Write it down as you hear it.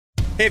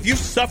Hey, if you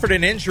suffered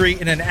an injury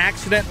in an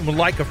accident and would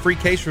like a free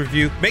case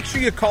review, make sure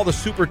you call the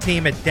super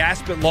team at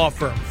Daspit Law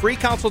Firm. Free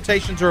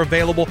consultations are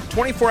available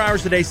 24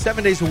 hours a day,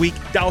 7 days a week.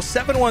 Dial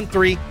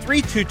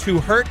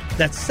 713-322-HURT.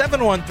 That's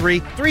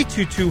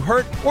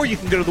 713-322-HURT. Or you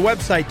can go to the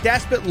website,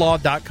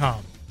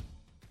 daspitlaw.com.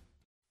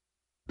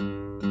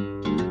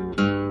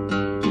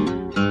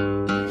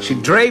 She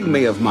drained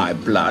me of my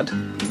blood,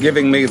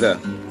 giving me the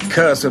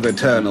curse of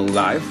eternal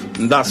life,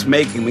 and thus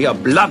making me a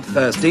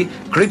bloodthirsty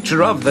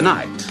creature of the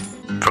night.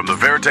 From the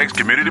Veritex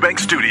Community Bank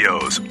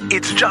Studios,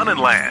 it's John and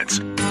Lance.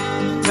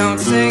 Don't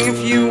sing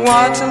if you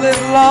want to live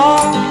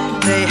long.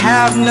 They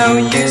have no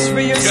use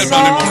for your Good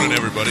song. Monday morning,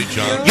 everybody.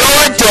 John.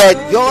 You're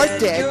dead. You're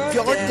dead.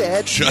 You're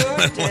dead.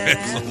 John and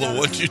Lance.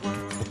 What you?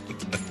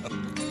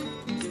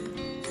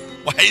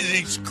 Why is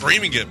he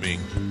screaming at me?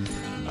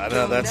 I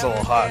know, that's a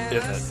little hot,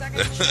 isn't it?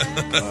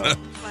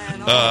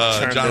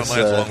 John and Lance,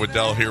 along with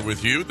Dell, here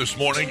with you this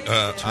morning.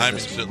 Dell and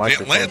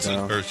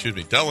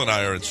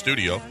I are in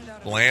studio.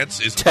 Lance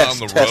is on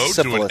the road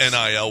doing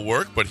NIL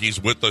work, but he's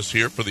with us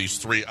here for these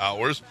 3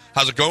 hours.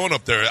 How's it going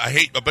up there?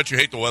 I bet you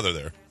hate the weather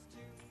there.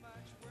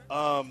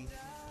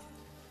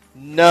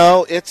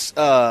 No, it's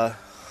I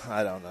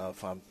don't know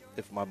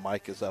if my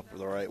mic is up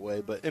the right way,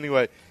 but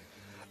anyway,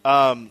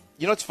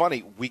 it's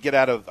funny.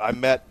 I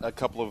met a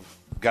couple of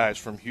guys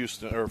from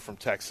Houston or from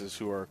Texas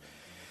who are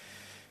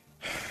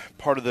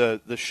part of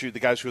the shoot. The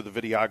guys who are the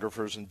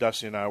videographers, and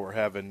Dusty and I were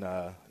having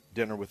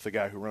dinner with the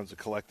guy who runs the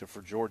collective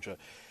for Georgia.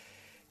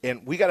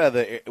 And we got out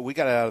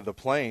of the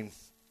plane.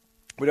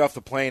 We got off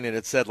the plane, and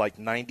it said like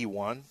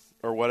 91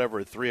 or whatever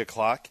at 3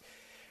 o'clock,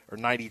 or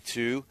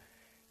 92,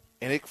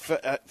 and it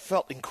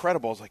felt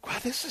incredible. I was like, wow,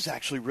 this is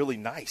actually really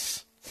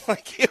nice.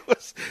 Like it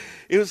was.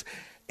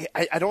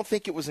 I don't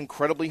think it was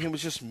incredibly humid. It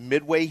was just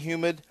midway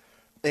humid,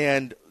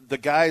 and the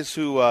guys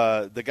who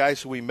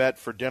we met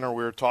for dinner,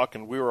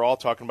 we were all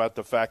talking about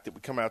the fact that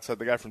we come outside.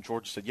 The guy from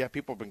Georgia said, yeah,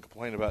 people have been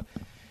complaining about,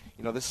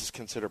 this is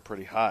considered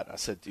pretty hot. I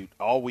said, dude,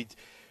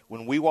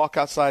 when we walk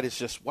outside, it's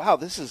just, wow,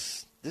 this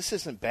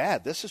isn't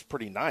bad. This is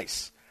pretty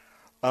nice.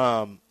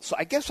 So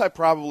I guess I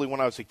probably, when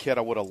I was a kid,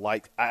 I would have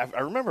liked. I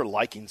remember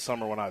liking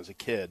summer when I was a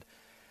kid.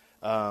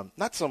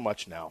 Not so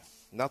much now.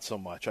 Not so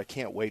much. I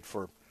can't wait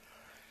for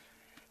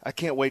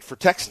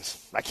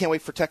Texans. I can't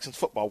wait for Texans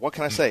football. What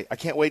can I say? I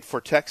can't wait for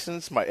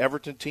Texans, my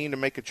Everton team, to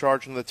make a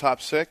charge in the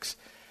top 6.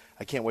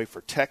 I can't wait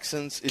for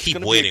Texans. It's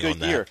going to be a good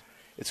year.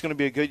 It's going to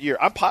be a good year.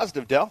 I'm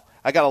positive, Del.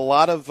 I got a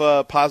lot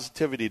of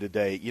positivity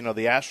today. The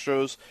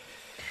Astros.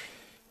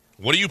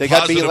 What are you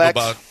positive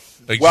about?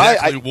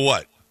 Exactly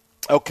what?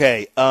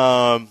 Okay.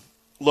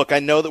 Look, I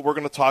know that we're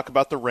going to talk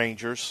about the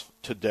Rangers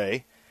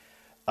today,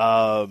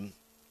 but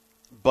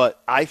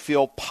I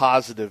feel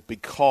positive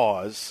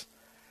because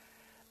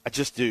I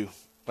just do.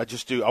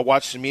 I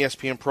watched some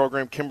ESPN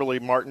program. Kimberly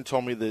Martin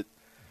told me that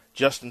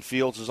Justin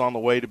Fields is on the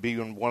way to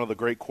being one of the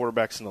great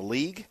quarterbacks in the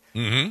league.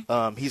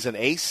 Mm-hmm. He's an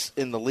ace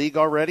in the league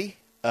already,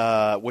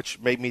 which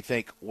made me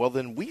think, well,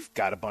 then we've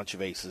got a bunch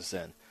of aces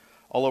then,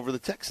 all over the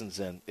Texans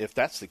then, if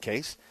that's the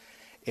case.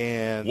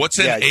 And what's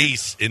an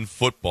ace in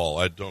football?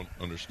 I don't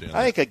understand.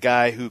 I think a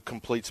guy who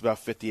completes about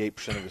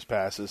 58% of his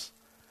passes.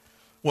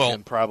 Well,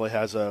 and probably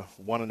has a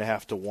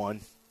 1.5 to 1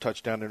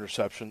 touchdown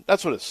interception.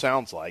 That's what it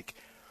sounds like.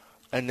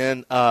 And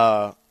then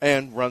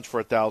and runs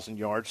for 1,000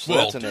 yards. So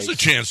well, that's an there's ace. A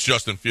chance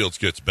Justin Fields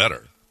gets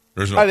better.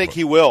 I think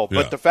he will.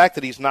 But the fact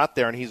that he's not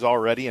there and he's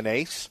already an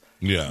ace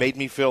made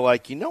me feel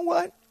like, you know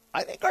what?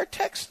 I think our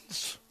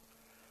Texans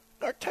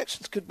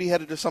could be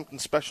headed to something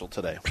special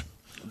today,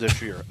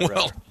 this year.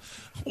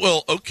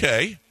 well,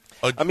 okay.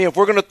 I mean, if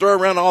we're going to throw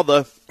around all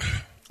the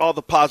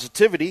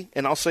positivity,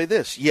 and I'll say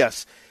this: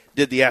 yes,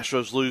 did the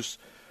Astros lose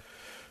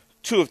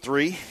 2 of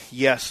 3?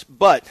 Yes,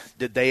 but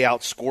did they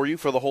outscore you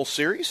for the whole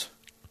series?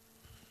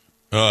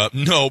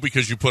 No,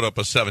 because you put up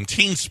a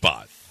 17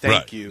 spot.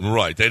 Thank you.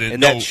 Right. They didn't.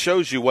 And that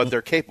shows you what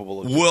they're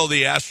capable of doing. Well,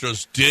 the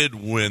Astros did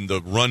win the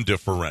run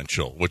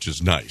differential, which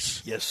is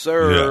nice. Yes,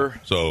 sir. Yeah.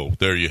 So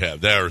there you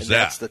have. There's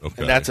that. Okay.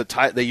 And that's a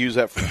tie. They use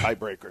that for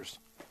tiebreakers.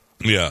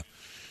 Yeah.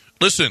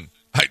 Listen,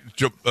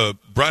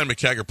 Brian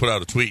McTaggart put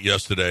out a tweet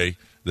yesterday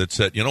that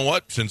said, you know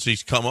what? Since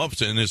he's come up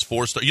in his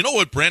 4-star, you know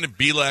what Brandon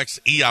Bielak's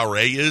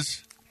ERA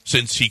is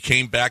since he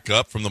came back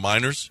up from the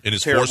minors in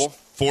his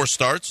 4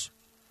 starts?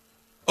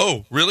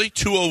 Oh, really?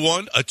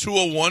 201? A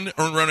 201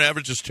 earned run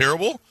average is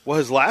terrible? Well,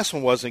 his last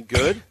one wasn't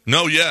good.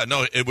 No,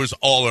 it was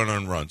all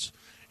earned runs.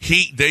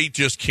 They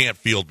just can't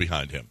field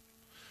behind him.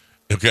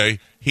 Okay?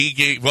 He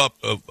gave up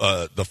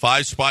the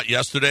 5 spot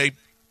yesterday.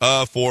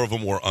 4 of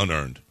them were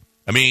unearned.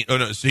 I mean,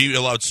 he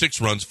allowed 6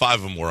 runs. 5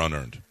 of them were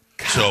unearned.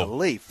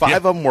 Golly, 5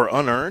 of them were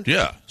unearned?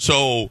 Yeah.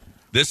 So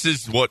this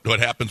is what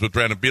happens with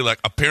Brandon Bielak.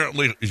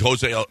 Apparently,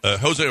 Jose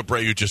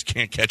Abreu just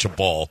can't catch a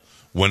ball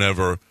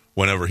whenever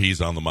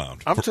he's on the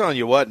mound. I'm telling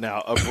you what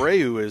now,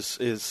 Abreu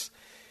is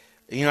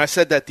I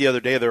said that the other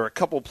day. There were a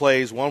couple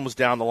plays. One was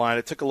down the line.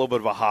 It took a little bit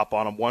of a hop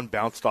on him. One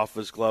bounced off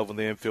his glove when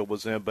the infield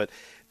was in. But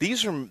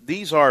these are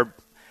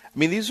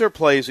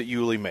plays that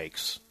Yuli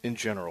makes in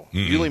general.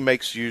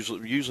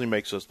 Mm-hmm. Usually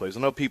makes those plays. I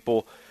know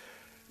people,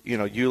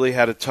 Yuli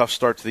had a tough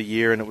start to the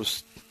year, and it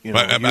was you know,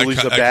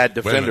 Yuli's a bad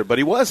defender, but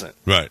he wasn't.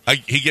 Right.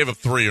 He gave up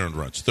 3 earned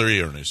runs,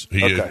 3 earnings.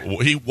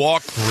 He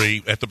walked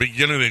 3 at the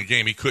beginning of the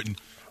game.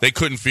 They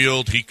couldn't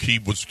field. He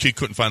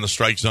couldn't find the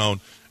strike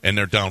zone, and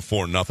they're down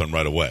 4-0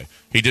 right away.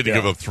 He did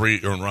give up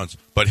 3 earned runs,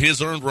 but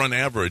his earned run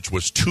average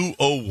was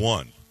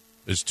 201.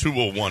 It's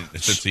 201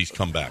 since he's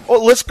come back.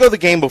 Well, let's go the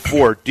game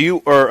before.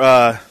 2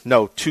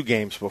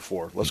 games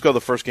before. Let's go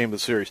the first game of the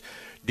series.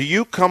 Do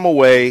you come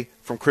away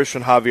from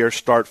Christian Javier's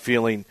start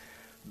feeling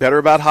better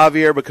about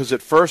Javier? Because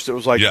at first it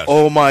was like, yes.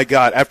 Oh my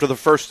God! After the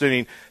first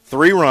inning,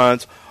 3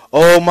 runs.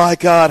 Oh my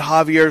God!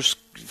 Javier's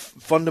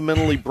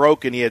fundamentally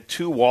broken. He had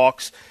 2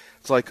 walks.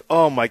 It's like,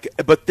 oh, my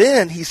God. But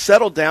then he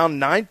settled down,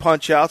 9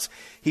 punch-outs.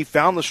 He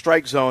found the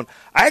strike zone.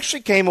 I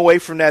actually came away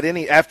from that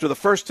inning. After the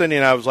first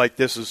inning, I was like,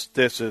 this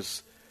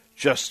is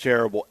just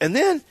terrible. And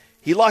then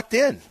he locked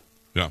in.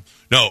 Yeah.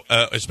 No,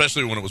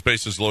 especially when it was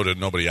bases loaded,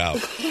 nobody out.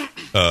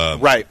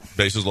 Right.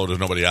 Bases loaded,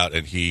 nobody out,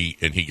 and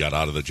he got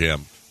out of the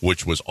jam,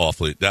 which was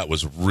that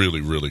was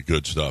really, really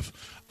good stuff.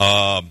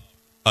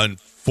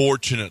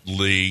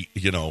 Unfortunately,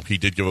 he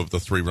did give up the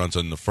 3 runs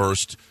in the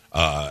first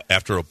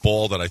after a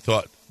ball that I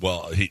thought,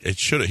 well, he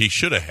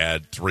should have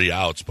had 3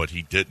 outs, but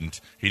he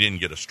didn't. He didn't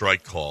get a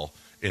strike call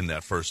in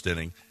that first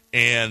inning,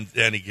 and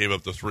then he gave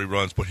up the 3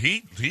 runs. But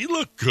he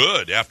looked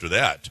good after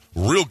that,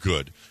 real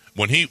good.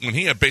 When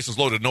he had bases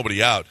loaded,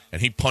 nobody out,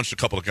 and he punched a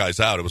couple of guys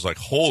out, it was like,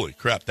 holy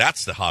crap,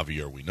 that's the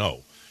Javier we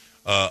know.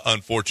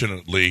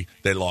 Unfortunately,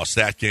 they lost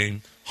that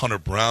game. Hunter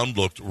Brown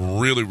looked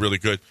really, really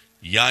good.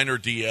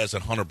 Yainer Diaz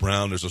and Hunter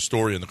Brown. There's a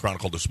story in the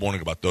Chronicle this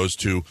morning about those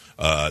two.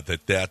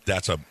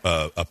 That's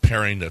a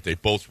pairing that they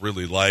both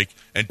really like.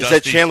 And is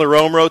that Chandler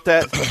Rome wrote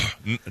that?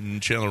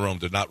 Chandler Rome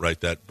did not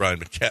write that. Brian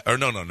McCa- or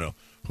no.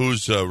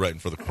 Who's writing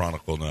for the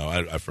Chronicle now?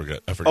 I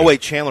forget. Oh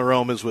wait, Chandler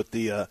Rome is with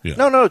the. Yeah.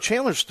 No,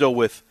 Chandler's still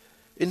with.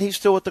 Isn't he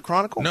still with the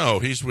Chronicle? No,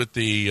 he's with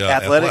the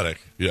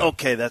Athletic. Yeah.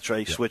 Okay, that's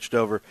right. He switched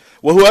over.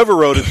 Well, whoever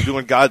wrote it is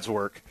doing God's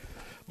work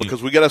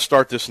because we got to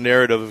start this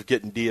narrative of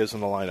getting Diaz in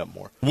the lineup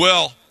more.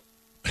 Well.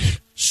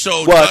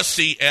 So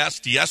Dusty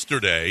asked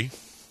yesterday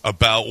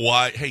about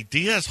why, hey,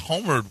 Diaz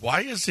homered.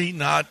 Why is he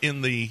not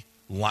in the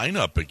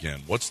lineup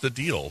again? What's the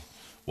deal?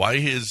 How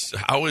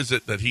is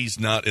it that he's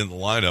not in the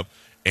lineup?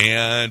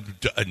 And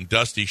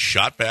Dusty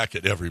shot back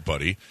at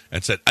everybody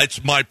and said,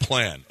 it's my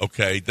plan,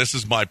 okay? This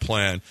is my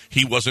plan.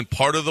 He wasn't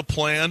part of the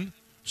plan,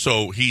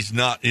 so he's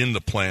not in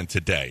the plan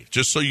today,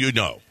 just so you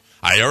know.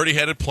 I already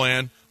had it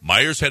planned.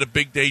 Myers had a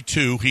big day,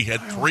 too. He had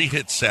 3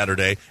 hits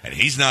Saturday, and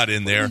he's not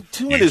in there.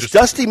 Is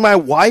Dusty my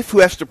wife who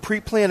has to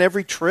pre-plan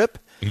every trip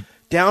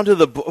down to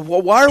the –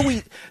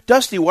 well,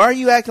 Dusty, why are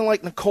you acting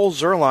like Nicole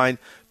Zerline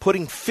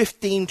putting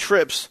 15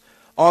 trips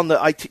on the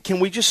 –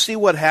 can we just see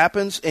what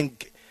happens and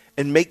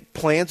make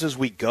plans as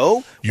we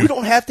go? We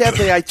don't have to have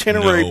the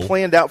itinerary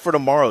planned out for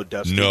tomorrow,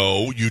 Dusty.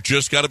 No, you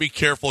just got to be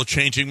careful of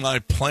changing my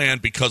plan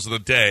because of the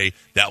day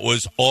that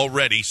was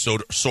already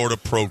sort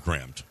of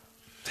programmed.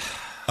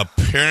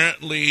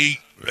 Apparently,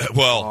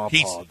 well,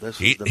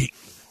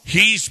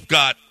 he's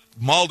got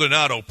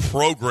Maldonado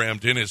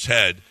programmed in his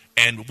head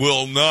and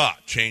will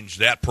not change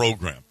that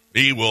program.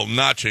 He will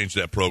not change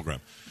that program.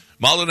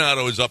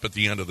 Maldonado is up at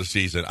the end of the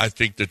season. I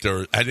think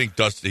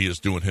Dusty is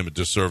doing him a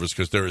disservice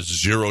because there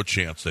is 0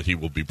 chance that he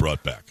will be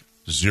brought back.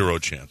 0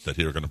 chance that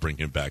they're going to bring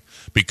him back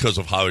because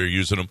of how they're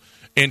using him.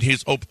 And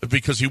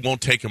because he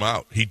won't take him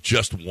out. He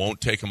just won't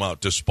take him out,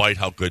 despite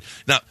how good.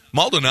 Now,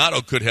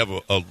 Maldonado could have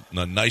a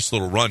nice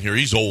little run here.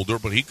 He's older,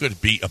 but he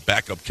could be a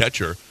backup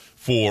catcher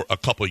for a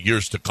couple of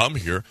years to come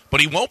here.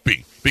 But he won't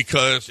be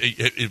because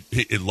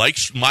it like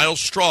Miles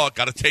Straw,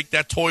 got to take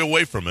that toy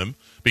away from him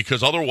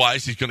because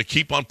otherwise he's going to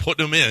keep on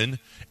putting him in,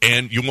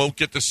 and you won't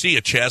get to see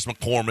a Chas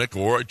McCormick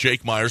or a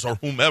Jake Myers or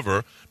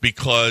whomever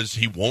because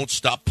he won't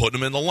stop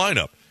putting him in the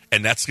lineup.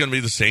 And that's going to be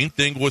the same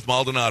thing with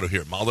Maldonado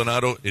here.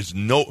 Maldonado is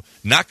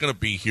not going to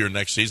be here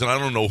next season. I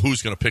don't know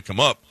who's going to pick him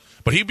up,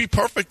 but he'd be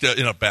perfect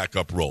in a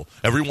backup role.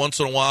 Every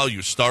once in a while,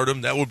 you start him.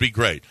 That would be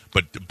great.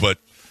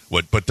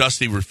 But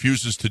Dusty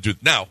refuses to do.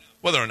 Now,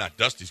 whether or not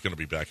Dusty's going to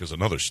be back is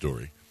another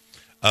story.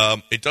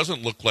 It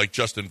doesn't look like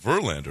Justin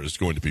Verlander is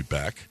going to be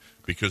back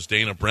because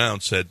Dana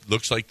Brown said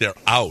looks like they're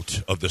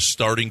out of the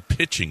starting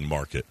pitching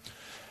market.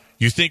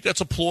 You think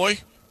that's a ploy?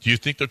 Do you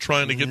think they're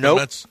trying to get the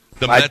Mets?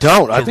 I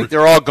don't. I think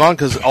they're all gone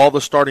because all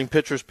the starting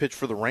pitchers pitch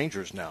for the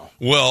Rangers now.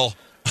 Well,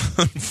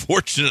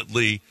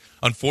 unfortunately,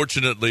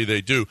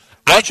 they do.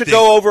 Why don't you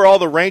go over all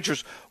the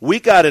Rangers? We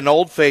got an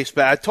old face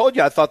back. I told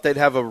you I thought they'd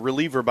have a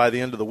reliever by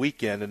the end of the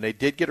weekend, and they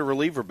did get a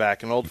reliever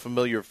back, an old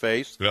familiar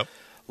face. Yep.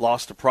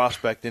 Lost a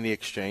prospect in the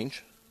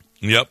exchange.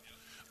 Yep.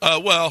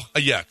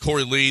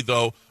 Corey Lee,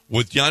 though,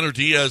 with Yainer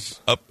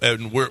Diaz up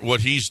and what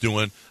he's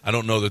doing, I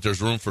don't know that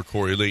there's room for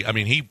Corey Lee. I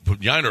mean,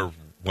 Yainer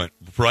went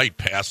right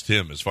past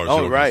him as far as the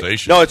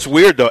organization. Right. No, it's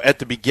weird, though. At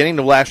the beginning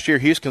of last year,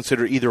 he was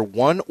considered either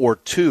 1 or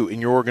 2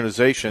 in your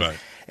organization, right.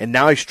 And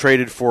now he's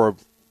traded for a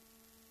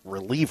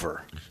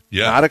reliever.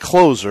 Yeah. Not a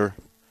closer,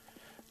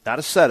 not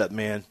a setup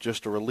man,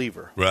 just a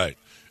reliever. Right.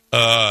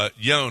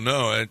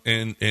 No,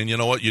 and you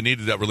know what? You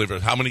needed that reliever.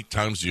 How many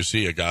times do you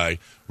see a guy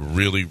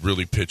really,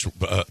 really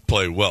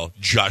play well?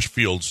 Josh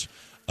Fields,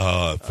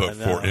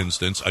 for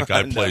instance, a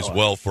guy plays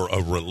well for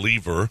a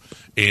reliever,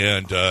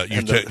 and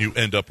you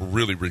end up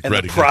really regretting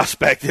and the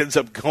prospect ends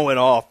up going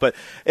off. But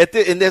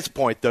in this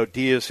point, though,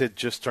 Diaz had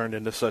just turned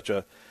into such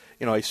a,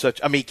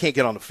 he can't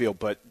get on the field,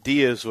 but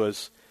Diaz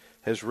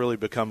has really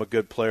become a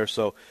good player.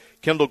 So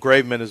Kendall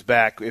Graveman is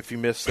back. If you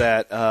missed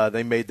that,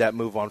 they made that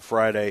move on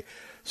Friday.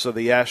 So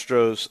the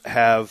Astros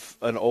have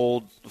an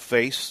old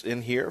face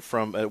in here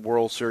from a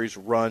World Series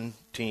run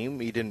team.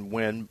 He didn't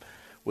win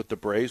with the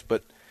Braves,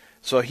 but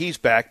so he's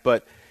back.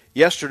 But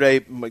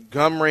yesterday,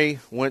 Montgomery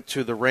went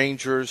to the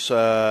Rangers.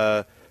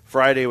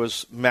 Friday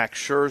was Max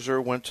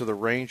Scherzer went to the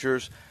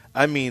Rangers.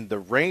 I mean, the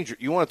Rangers,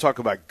 you want to talk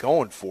about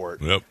going for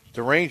it. Yep.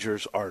 The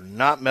Rangers are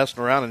not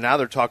messing around, and now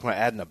they're talking about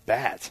adding a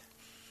bat.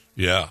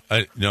 Yeah,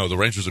 the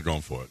Rangers are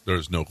going for it.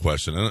 There's no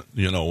question.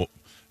 And,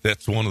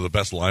 that's one of the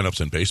best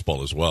lineups in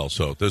baseball as well.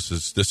 So this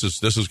is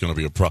going to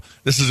be a problem.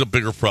 This is a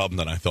bigger problem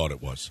than I thought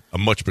it was. A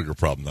much bigger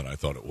problem than I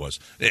thought it was.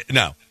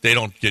 Now they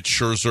don't get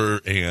Scherzer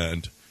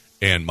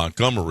and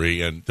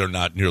Montgomery, and they're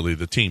not nearly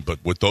the team. But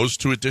with those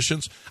two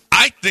additions,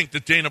 I think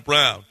that Dana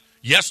Brown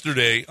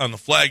yesterday on the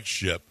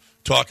flagship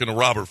talking to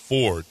Robert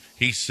Ford,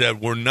 he said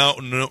we're no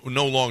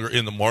longer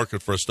in the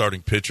market for a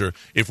starting pitcher.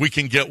 If we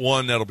can get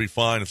one, that'll be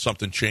fine. If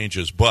something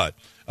changes, but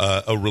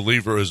a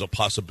reliever is a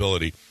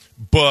possibility.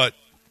 But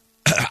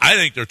I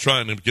think they're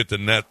trying to get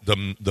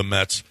the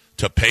Mets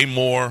to pay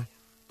more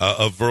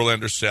of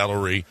Verlander's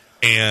salary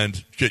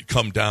and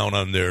come down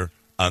on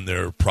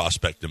their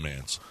prospect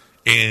demands.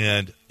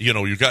 And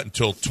you got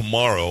until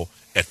tomorrow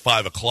at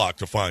 5:00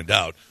 to find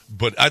out.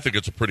 But I think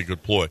it's a pretty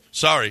good ploy.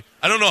 Sorry,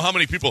 I don't know how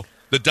many people.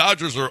 The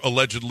Dodgers are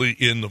allegedly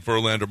in the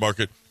Verlander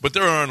market, but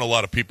there aren't a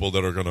lot of people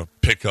that are going to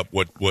pick up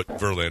what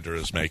Verlander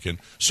is making.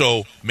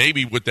 So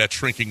maybe with that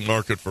shrinking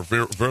market for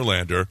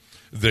Verlander,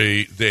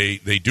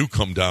 they do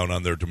come down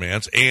on their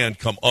demands and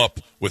come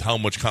up with how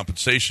much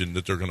compensation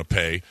that they're going to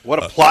pay.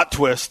 What a plot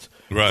twist.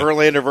 Right.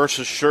 Verlander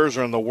versus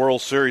Scherzer in the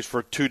World Series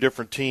for two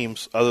different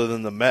teams other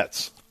than the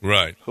Mets.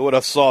 Right. Who would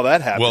have saw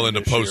that happen? Well, in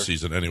the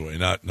postseason anyway,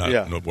 not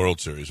in the World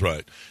Series,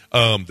 right?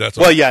 In the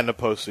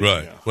postseason,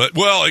 right? Yeah.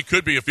 Well, it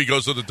could be if he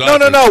goes to the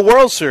Dodgers. No,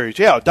 World Series,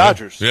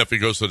 Dodgers. Yeah, if he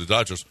goes to the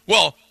Dodgers.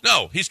 Well,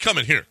 no, he's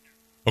coming here.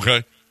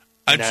 Okay,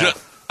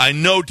 I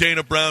know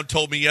Dana Brown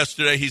told me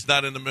yesterday he's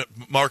not in the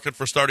market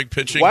for starting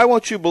pitching. Why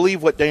won't you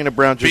believe what Dana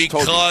Brown just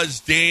told you?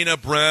 Because Dana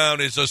Brown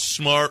is a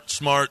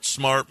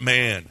smart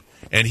man,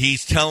 and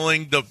he's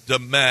telling the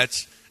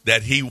Mets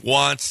that he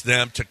wants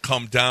them to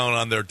come down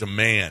on their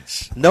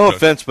demands. No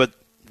offense, but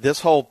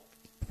this whole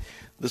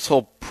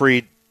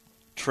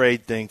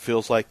pre-trade thing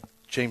feels like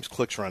James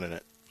Click's running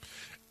it.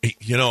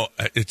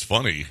 It's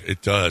funny.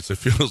 It does. It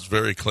feels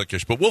very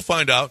cliquish, but we'll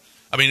find out.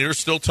 I mean, there's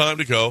still time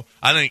to go.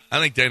 I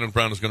think Dana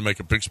Brown is going to make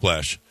a big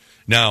splash.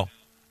 Now,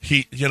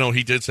 he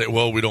did say,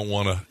 well, we don't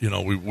want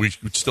to, we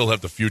still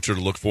have the future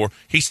to look for.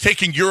 He's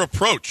taking your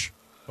approach,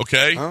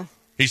 okay? Huh?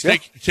 He's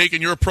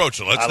taking your approach.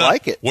 I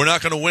like it. We're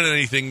not going to win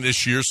anything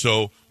this year,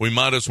 so we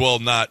might as well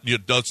not.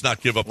 Let's not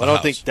give up the house. I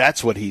don't think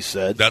that's what he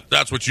said.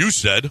 That's what you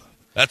said.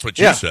 That's what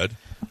you said.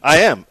 I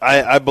am.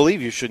 I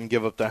believe you shouldn't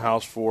give up the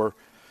house for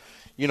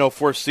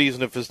a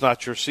season if it's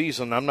not your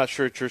season. I'm not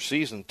sure it's your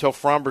season. Until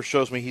Fromber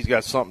shows me he's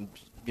got something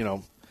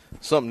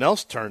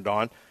else turned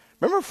on.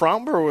 Remember,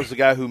 Fromber was the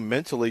guy who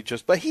mentally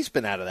but he's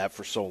been out of that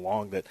for so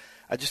long that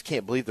I just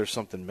can't believe there's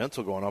something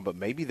mental going on, but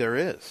maybe there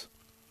is.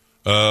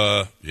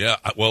 Yeah.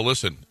 Well,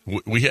 listen,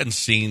 we hadn't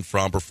seen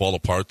Fromber fall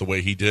apart the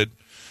way he did.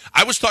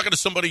 I was talking to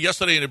somebody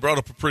yesterday, and he brought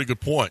up a pretty good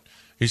point.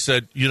 He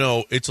said,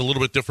 it's a little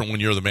bit different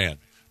when you're the man.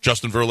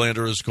 Justin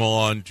Verlander is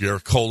gone.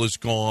 Garrett Cole is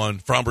gone.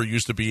 Fromber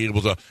used to be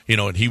able to,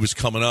 and he was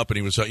coming up, and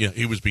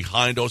he was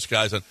behind those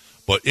guys.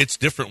 But it's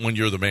different when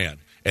you're the man,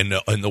 and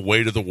the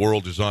weight of the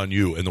world is on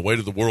you, and the weight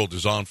of the world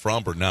is on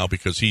Fromber now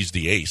because he's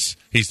the ace.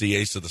 He's the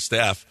ace of the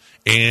staff.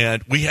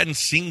 And we hadn't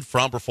seen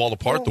Fromber fall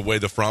apart the way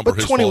the Fromber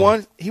has 21,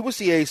 fallen. He was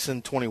the ace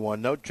in 21.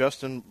 No,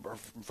 Justin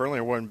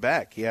Verlander wasn't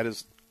back. He had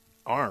his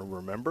arm,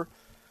 remember?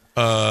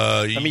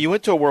 You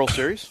went to a World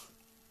Series.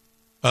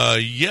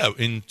 Yeah,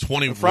 in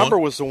 21.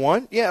 Fromber was the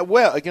one? Yeah,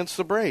 well, against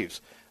the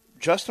Braves.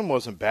 Justin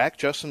wasn't back.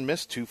 Justin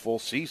missed 2 full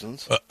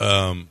seasons.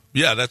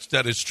 Yeah,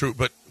 that is true.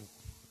 But,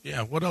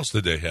 yeah, what else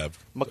did they have?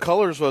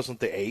 McCullers wasn't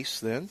the ace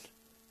then.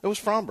 It was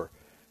Fromber.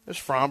 It was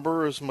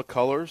Fromber. It was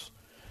McCullers.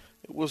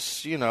 It was,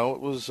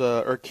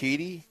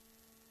 Urquidy.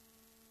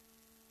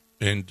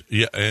 And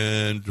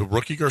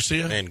Rookie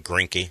Garcia. And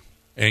Greinke.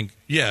 And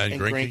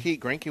Greinke.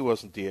 Greinke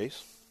wasn't the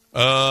ace.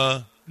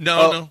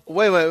 No.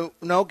 Wait.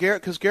 No,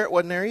 Garrett, because Garrett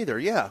wasn't there either.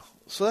 Yeah.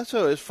 So that's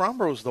what it was.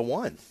 Fromber was the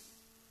one.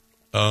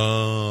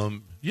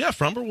 Yeah,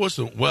 Fromber was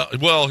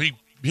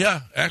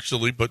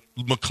actually, but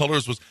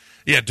McCullers was.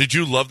 Yeah, did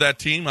you love that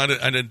team? I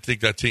didn't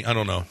think that team. I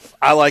don't know.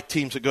 I like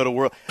teams that go to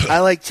World. I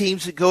like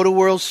teams that go to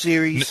World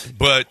Series,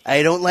 but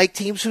I don't like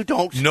teams who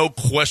don't. No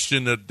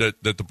question that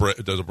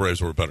the Braves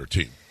were a better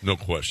team. No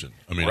question.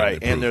 I mean,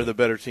 right, and they're the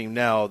better team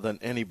now than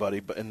anybody.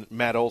 But and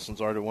Matt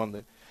Olson's already won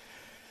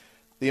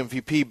the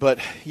MVP. But,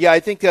 yeah, I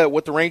think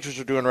what the Rangers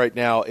are doing right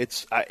now,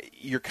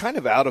 you're kind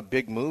of out of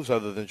big moves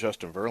other than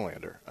Justin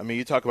Verlander. I mean,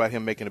 you talk about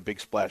him making a big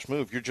splash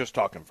move. You're just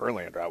talking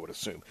Verlander, I would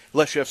assume,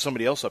 unless you have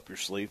somebody else up your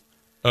sleeve.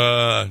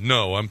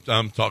 No,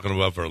 I'm talking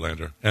about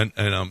Verlander, and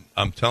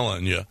I'm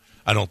telling you,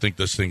 I don't think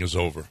this thing is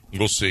over.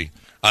 We'll see.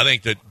 I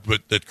think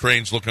that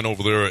Crane's looking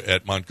over there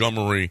at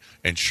Montgomery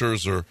and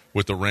Scherzer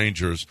with the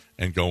Rangers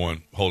and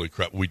going, holy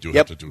crap, we do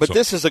have to do but something.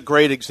 This is a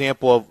great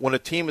example of when a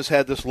team has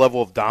had this level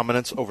of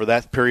dominance over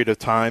that period of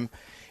time,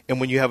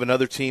 and when you have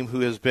another team who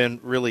has been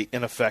really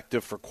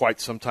ineffective for quite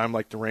some time,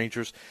 like the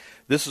Rangers.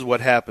 This is what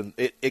happened.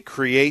 It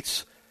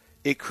creates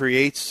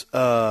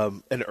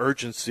an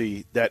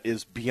urgency that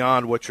is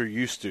beyond what you're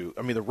used to.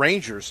 I mean, the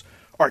Rangers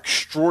are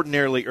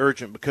extraordinarily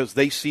urgent because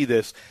they see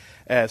this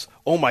as,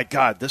 oh my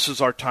God, this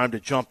is our time to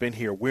jump in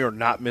here. We are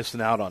not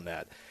missing out on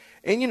that.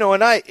 And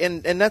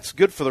and that's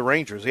good for the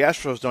Rangers. The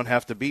Astros don't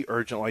have to be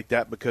urgent like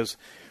that because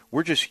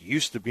we're just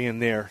used to being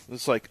there.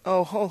 It's like,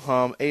 oh, ho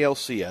hum,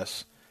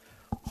 ALCS,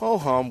 ho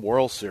hum,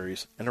 World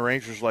Series, and the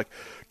Rangers are like,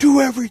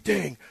 do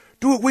everything.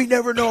 Do it. We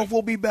never know if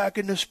we'll be back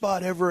in this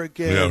spot ever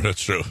again. Yeah,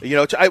 that's true.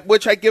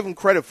 Which I give them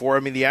credit for. I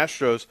mean, the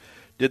Astros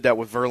did that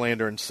with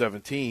Verlander in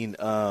 2017.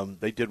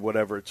 They did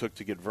whatever it took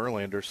to get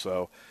Verlander.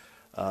 So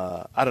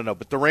I don't know.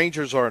 But the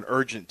Rangers are an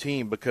urgent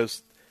team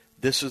because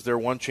this is their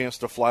one chance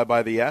to fly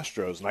by the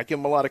Astros, and I give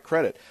them a lot of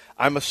credit.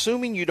 I'm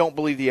assuming you don't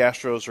believe the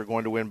Astros are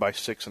going to win by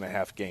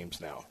 6.5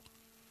 games now,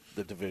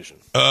 the division.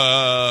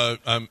 No,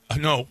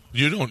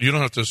 you don't. You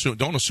don't have to assume.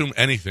 Don't assume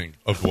anything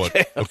of what.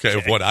 Okay,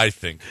 of what I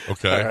think.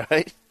 Okay. All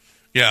right.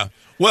 Yeah.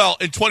 Well,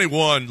 in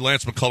 21,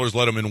 Lance McCullers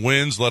led him in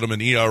wins, led him in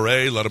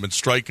ERA, led him in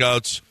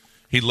strikeouts.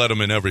 He led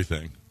him in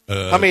everything.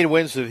 How many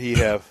wins did he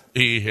have?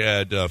 He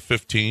had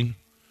 15.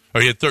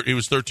 Or he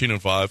was 13-5.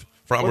 What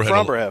did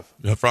Fromber have?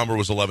 Fromber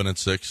was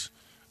 11-6.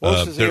 What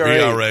was his their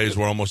ERA? ERAs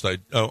were almost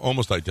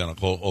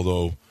identical,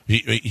 although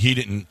he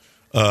didn't.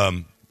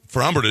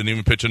 Fromber didn't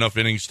even pitch enough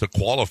innings to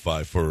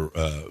qualify for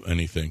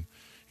anything.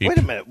 Wait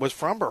a minute. Was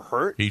Fromber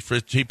hurt? He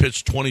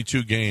pitched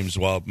 22 games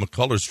while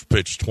McCullers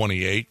pitched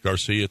 28.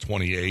 Garcia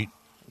 28. I'm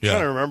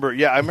trying to remember.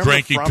 Yeah, I remember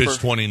Greinke Fromber pitched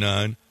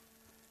 29.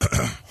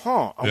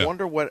 I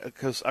wonder what –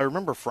 because I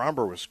remember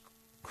Fromber was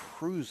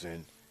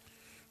cruising,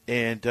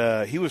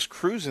 and he was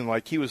cruising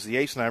like he was the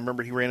ace, and I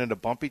remember he ran into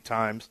bumpy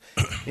times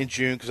in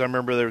June because I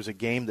remember there was a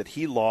game that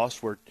he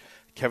lost where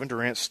Kevin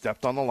Durant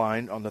stepped on the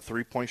line on the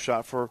three-point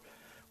shot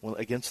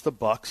against the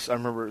Bucks. I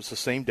remember it was the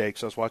same day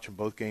because I was watching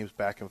both games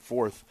back and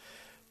forth.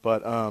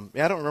 But, I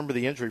don't remember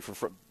the injury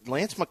for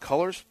Lance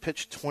McCullers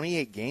pitched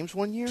 28 games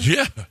one year?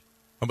 Yeah. How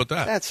about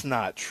that? That's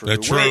not true.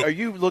 That's true. Are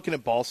you looking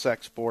at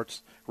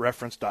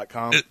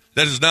ballsacksportsreference.com?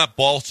 That is not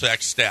Ballsack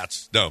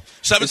stats. No.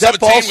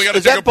 7:17, we got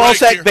to take a break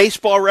here.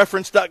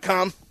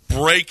 ballsackbaseballreference.com?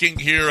 Breaking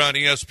here on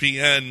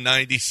ESPN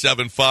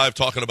 97.5,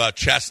 talking about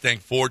Chastang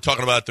Ford,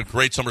 talking about the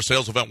great summer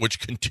sales event, which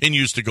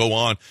continues to go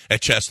on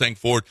at Chastang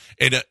Ford.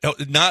 And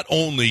not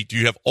only do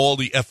you have all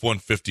the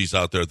F-150s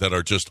out there that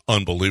are just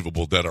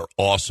unbelievable, that are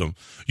awesome,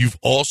 you've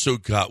also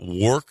got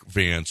work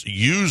vans,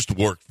 used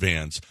work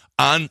vans,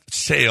 on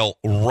sale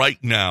right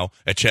now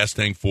at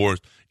Chastang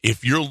Ford.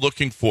 If you're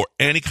looking for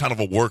any kind of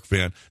a work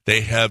van,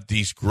 they have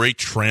these great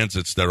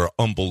transits that are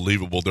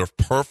unbelievable. They're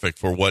perfect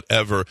for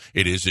whatever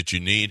it is that you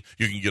need.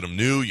 You can get them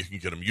new. You can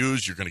get them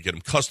used. You're going to get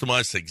them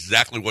customized to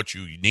exactly what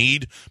you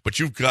need. But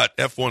you've got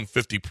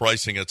F-150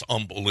 pricing. It's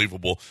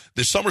unbelievable.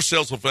 The summer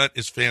sales event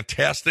is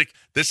fantastic.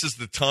 This is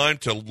the time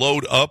to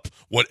load up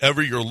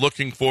whatever you're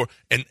looking for.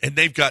 And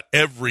they've got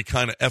every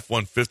kind of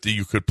F-150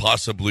 you could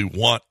possibly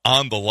want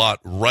on the lot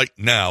right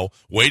now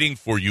waiting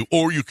for you.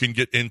 Or you can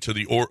get into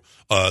the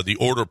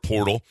order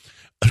portal.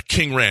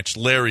 King Ranch,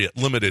 Lariat,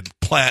 Limited,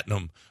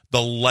 Platinum,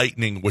 the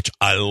Lightning, which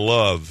I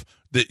love.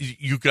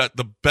 You got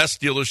the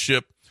best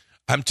dealership.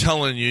 I'm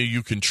telling you,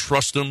 you can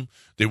trust them.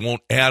 They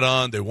won't add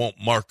on. They won't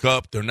mark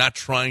up. They're not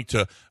trying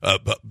to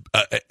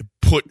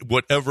put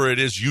whatever it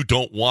is you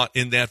don't want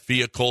in that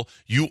vehicle.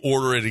 You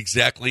order it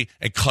exactly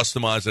and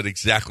customize it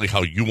exactly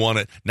how you want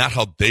it, not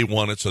how they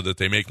want it so that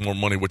they make more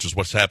money, which is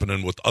what's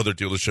happening with other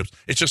dealerships.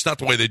 It's just not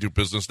the way they do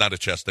business, not at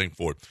Chastang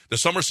Ford. The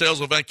summer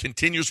sales event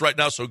continues right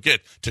now, so get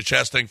to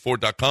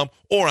ChastangFord.com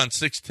or on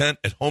 610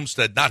 at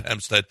Homestead, not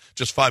Hempstead,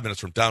 just 5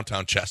 minutes from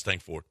downtown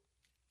Chastang Ford.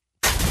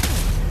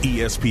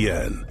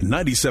 ESPN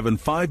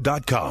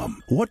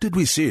 975.com. What did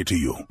we say to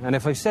you? And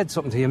if I said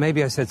something to you,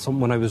 maybe I said something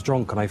when I was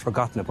drunk and I've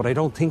forgotten it, but I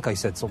don't think I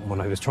said something when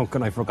I was drunk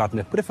and I've forgotten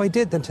it. But if I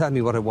did, then tell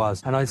me what it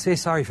was, and I'll say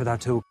sorry for that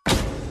too.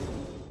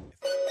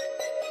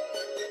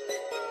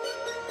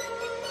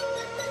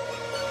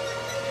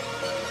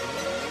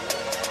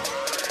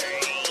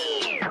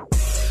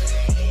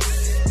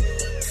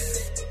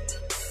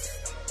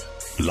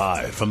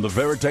 Live from the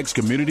Veritex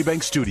Community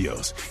Bank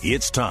Studios,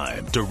 it's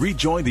time to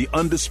rejoin the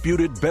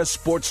undisputed best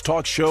sports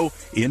talk show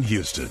in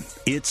Houston.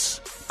 It's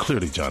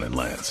Clearly John and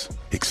Lance,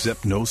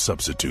 except no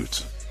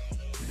substitutes.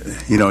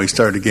 You know, he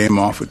started the game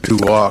off with 2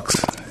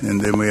 walks,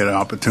 and then we had an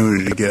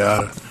opportunity to get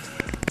out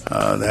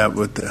of that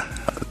with the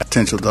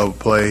potential double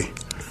play.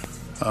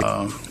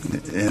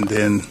 And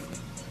then,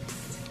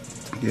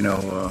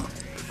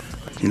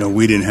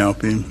 we didn't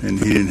help him, and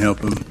he didn't help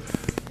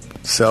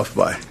himself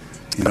by,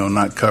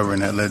 not covering.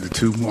 That led to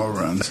 2 more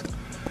runs.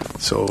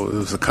 So it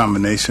was a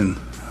combination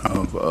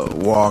of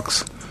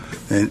walks.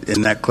 And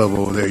in that club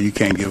over there, you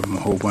can't give them a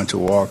whole bunch of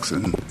walks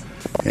and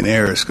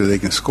errors because they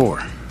can score.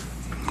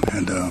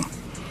 And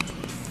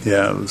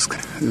it was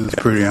a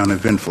pretty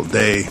uneventful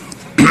day,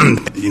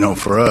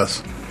 for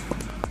us.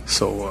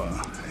 So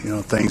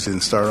things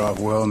didn't start off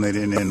well and they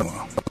didn't end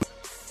well.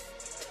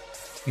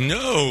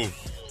 No,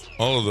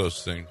 all of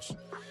those things.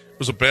 It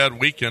was a bad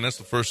weekend. That's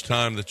the first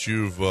time that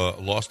you've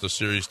lost a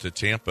series to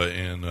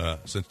Tampa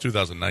since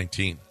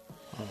 2019.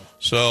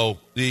 So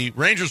the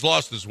Rangers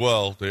lost as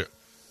well.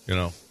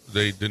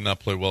 They did not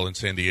play well in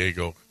San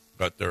Diego.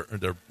 Got their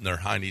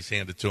hindies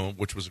handed to them,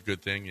 which was a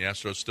good thing. The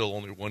Astros still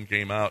only 1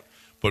 game out,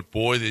 but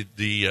boy,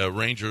 the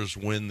Rangers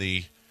win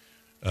the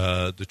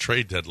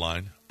trade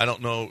deadline. I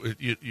don't know.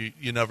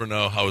 You never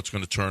know how it's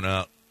going to turn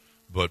out,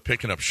 but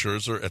picking up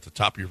Scherzer at the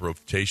top of your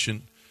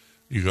rotation,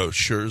 you go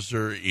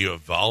Scherzer,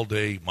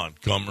 Eovaldi,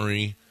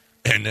 Montgomery,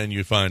 and then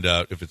you find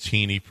out if it's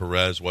Heaney,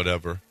 Perez,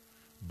 whatever.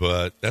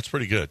 But that's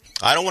pretty good.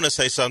 I don't want to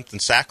say something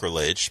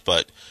sacrilege,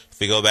 but if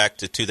we go back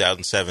to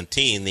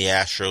 2017, the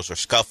Astros were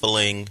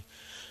scuffling.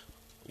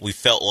 We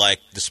felt like,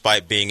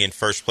 despite being in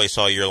first place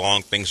all year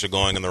long, things are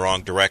going in the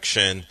wrong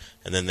direction.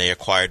 And then they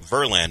acquired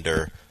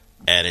Verlander,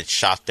 and it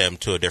shot them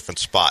to a different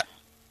spot.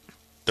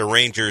 The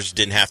Rangers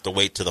didn't have to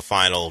wait to the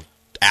final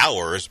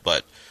hours,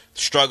 but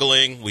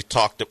struggling. You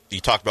talked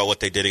about what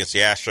they did against the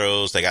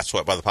Astros. They got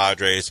swept by the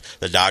Padres.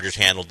 The Dodgers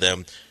handled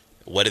them.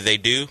 What did they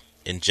do?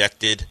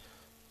 Injected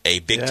a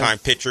big-time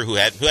pitcher who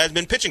had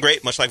been pitching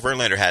great, much like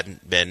Verlander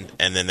hadn't been,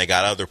 and then they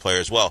got other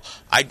players as well.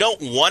 I don't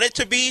want it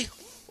to be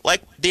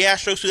like the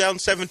Astros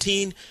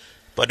 2017,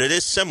 but it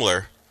is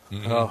similar.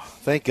 Mm-hmm. Oh,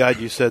 thank God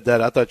you said that.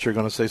 I thought you were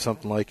going to say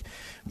something like,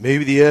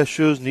 maybe the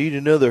Astros need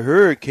another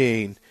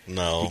hurricane.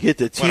 No. To get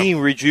the team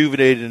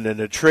rejuvenated and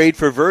a trade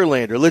for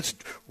Verlander. Let's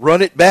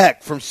run it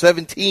back from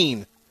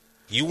 17.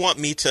 You want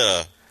me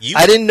to...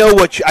 I didn't know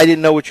what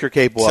you're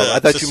capable of. I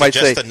thought you might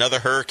say another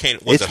hurricane.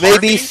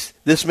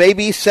 This may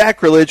be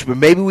sacrilege, but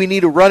maybe we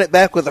need to run it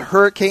back with a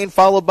hurricane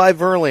followed by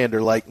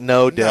Verlander. Like,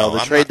 no, Dell. The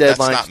trade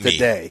deadline's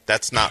today.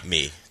 That's not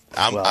me.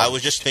 I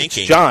was just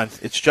thinking.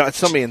 It's John.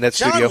 Somebody in that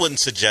studio. John wouldn't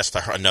suggest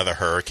another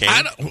hurricane.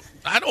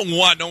 I don't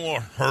want no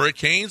more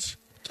hurricanes.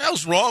 What the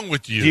hell's wrong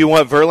with you? Do you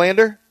want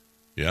Verlander?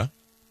 Yeah.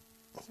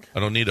 I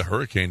don't need a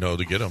hurricane though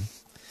to get him.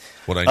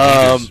 What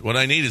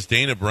I need is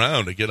Dana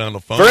Brown to get on the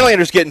phone.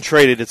 Verlander's getting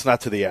traded. It's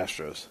not to the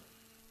Astros.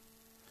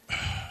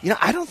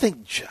 I don't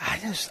think.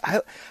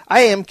 I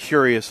am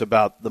curious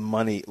about the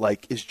money.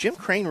 Like, is Jim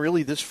Crane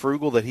really this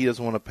frugal that he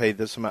doesn't want to pay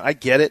this amount? I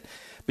get it,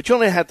 but you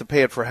only have to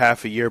pay it for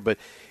half a year. But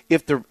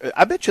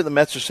I bet you the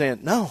Mets are saying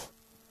no.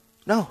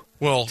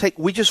 Well,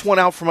 we just went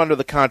out from under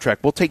the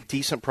contract. We'll take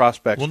decent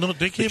prospects. Well, no,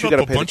 they gave up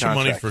a bunch of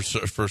money for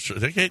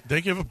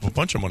they gave up a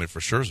bunch of money for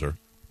Scherzer.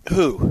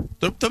 Who?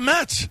 The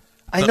Mets.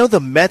 I know the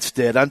Mets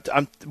did.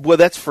 Well,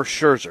 that's for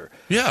Scherzer.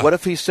 Yeah. What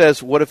if he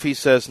says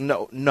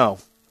no,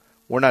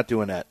 we're not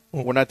doing that.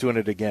 We're not doing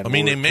it again. I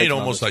mean, they made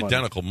almost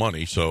identical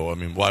money. So, I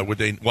mean, why would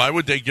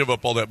they give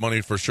up all that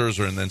money for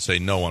Scherzer and then say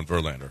no on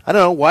Verlander? I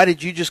don't know. Why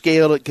did you just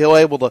able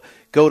to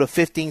go to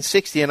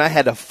 1560 and I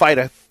had to fight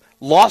a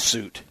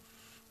lawsuit?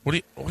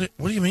 What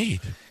do you mean?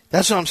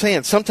 That's what I'm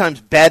saying.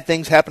 Sometimes bad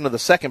things happen to the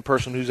second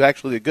person who's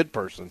actually a good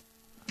person.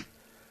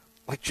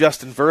 Like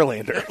Justin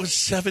Verlander. It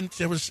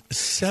was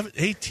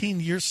 18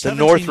 years. The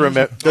North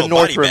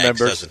remembers.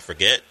 Doesn't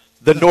forget.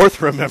 The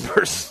North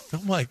remembers.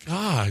 Oh my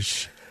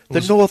gosh.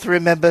 The North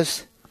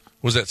remembers.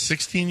 Was that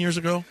 16 years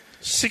ago?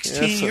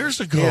 16 years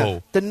ago. Yeah.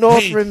 The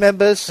North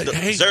remembers.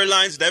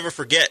 Zerlines never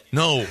forget.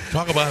 No,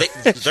 talk about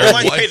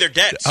Zerlines pay their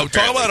debts. I'm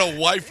talking about a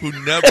wife who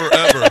never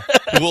ever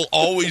will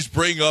always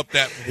bring up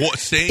that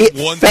same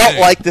one thing. It felt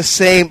like the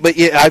same, but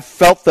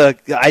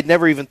I'd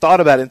never even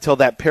thought about it until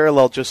that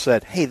parallel just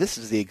said, hey, this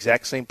is the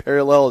exact same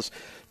parallel as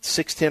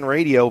 610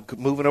 radio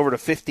moving over to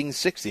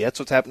 1560. That's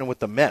what's happening with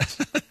the Mets.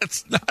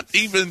 It's not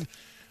even...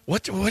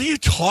 What are you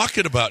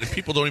talking about? And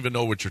people don't even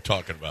know what you're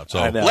talking about.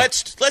 So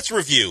let's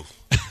review.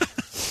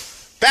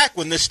 Back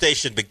when this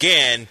station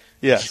began,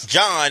 yes.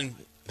 John,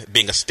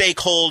 being a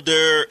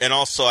stakeholder, and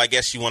also I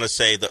guess you want to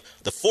say the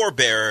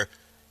forebearer,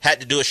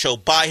 had to do a show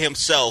by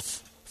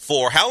himself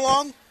for how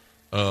long?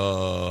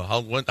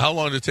 How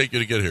long did it take you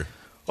to get here?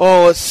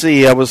 Oh, let's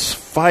see. I was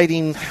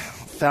fighting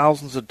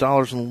thousands of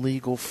dollars in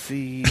legal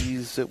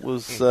fees. It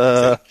was.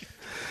 Let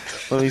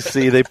me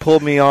see. They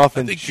pulled me off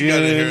in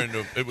June,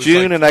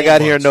 and I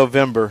got here in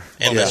November.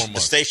 And the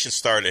station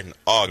started in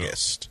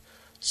August.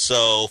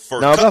 So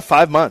about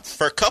 5 months.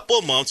 For a couple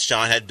of months,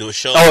 John had to do a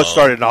show. Oh, it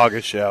started in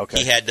August. Yeah, okay.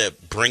 He had to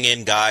bring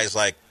in guys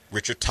like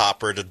Richard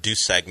Topper to do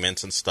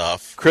segments and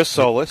stuff. Chris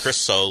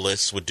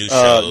Solis would do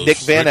shows. Nick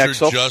Van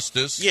Exel.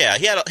 Justice. Yeah,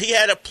 he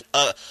had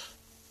a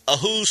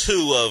who's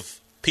who of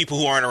people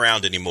who aren't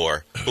around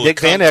anymore. Nick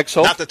Van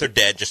Exel. Not that they're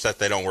dead, just that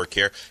they don't work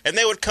here. And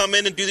they would come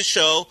in and do the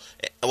show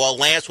while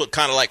Lance would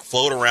kind of like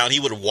float around. He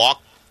would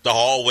walk the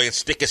hallway and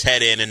stick his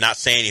head in and not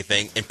say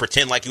anything and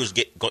pretend like he was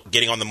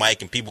getting on the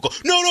mic, and people go,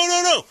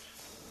 no.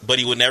 but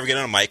he would never get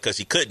on a mic because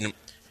he couldn't.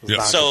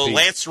 Yeah. So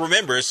Lance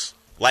remembers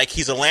like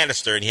he's a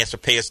Lannister and he has to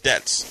pay his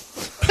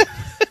debts.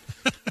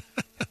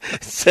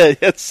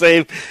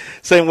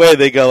 Same way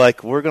they go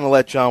like, we're going to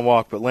let John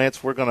walk, but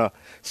Lance, we're going to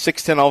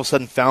 6'10" all of a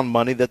sudden found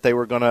money that they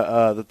were going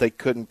to that they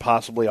couldn't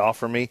possibly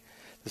offer me.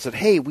 They said,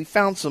 hey, we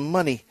found some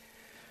money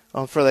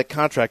for that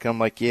contract. And I'm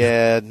like,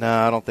 yeah, no,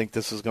 I don't think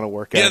this is going to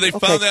work out. Yeah, they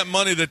found that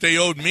money that they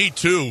owed me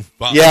too.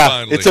 Yeah,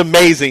 finally. it's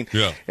amazing.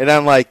 Yeah. And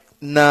I'm like,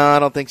 no, I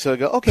don't think so. I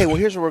go, okay, well,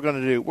 here's what we're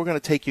going to do. We're going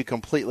to take you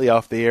completely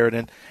off the air, and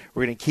then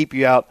we're going to keep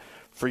you out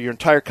for your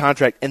entire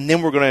contract, and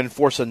then we're going to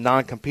enforce a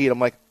non-compete. I'm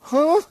like,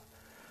 huh?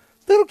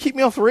 That'll keep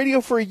me off the radio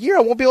for a year.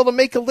 I won't be able to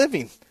make a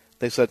living.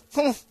 They said,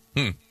 Well,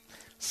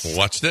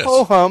 watch this.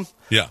 Ho-hum.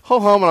 Yeah.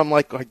 Ho-hum. And I'm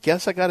like, I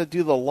guess I got to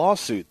do the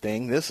lawsuit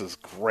thing. This is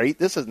great.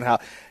 This isn't how.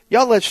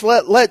 Y'all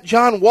let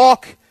John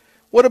walk.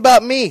 What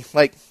about me?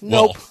 Like,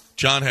 nope. Well,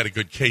 John had a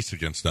good case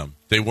against them.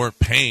 They weren't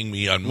paying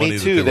me on money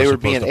too. that they were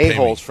being supposed to pay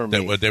a-holes me. for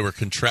me. They were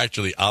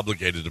contractually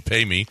obligated to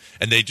pay me,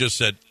 and they just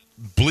said,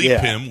 bleep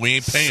him, we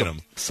ain't paying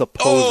him.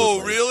 Supposedly.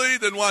 Oh, really?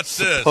 Then watch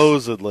this.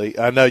 Supposedly.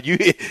 I know.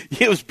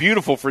 It was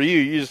beautiful for you.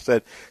 You just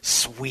said,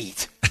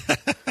 sweet.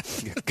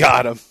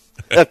 Got him.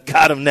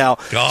 Got him now.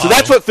 So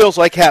that's what feels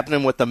like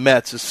happening with the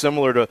Mets. Is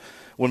similar to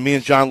when me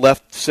and John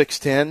left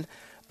 6'10".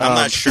 I'm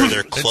not sure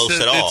they're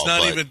close at all. It's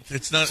not even.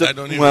 It's not. So, I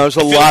don't even. Well, there's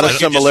a lot of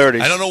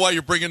similarities. I don't know why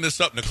you're bringing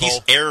this up, Nicole. He's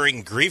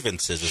airing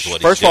grievances, is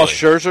what First he's of all, doing.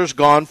 Scherzer's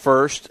gone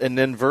first, and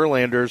then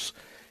Verlander's.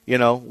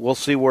 We'll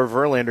see where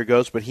Verlander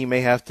goes, but he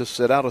may have to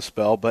sit out a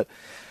spell. But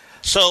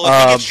so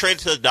if he gets traded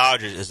to the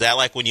Dodgers, is that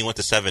like when you went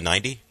to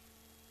 790?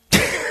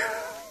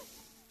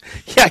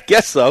 Yeah, I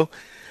guess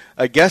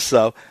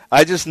so.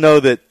 I just know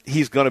that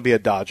he's going to be a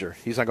Dodger.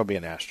 He's not going to be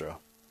an Astro.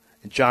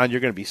 And, John,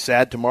 you're going to be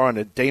sad tomorrow,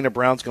 and Dana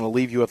Brown's going to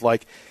leave you with,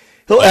 like,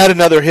 he'll add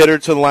another hitter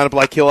to the lineup,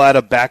 like he'll add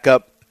a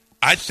backup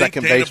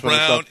second baseman.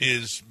 I think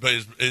Dana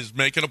Brown is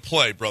making a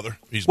play, brother.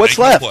 He's What's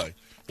making left? a play.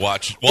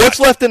 Watch. What's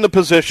left in the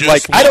position?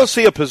 Just I don't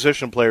see a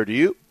position player. Do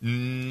you?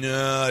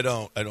 No, I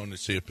don't. I don't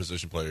see a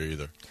position player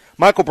either.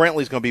 Michael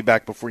Brantley's going to be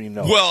back before you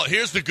know it. Well,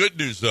 here's the good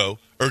news, though.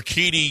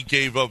 Urquidy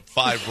gave up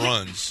 5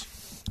 runs.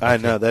 I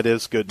know, that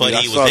is good news.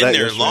 But he was in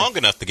there long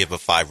enough to give up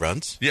 5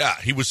 runs. Yeah,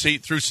 he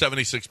threw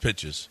 76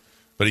 pitches.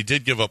 But he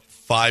did give up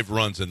 5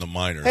 runs in the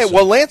minors. Hey,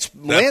 well, Lance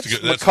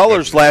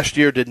McCullers last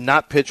year did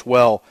not pitch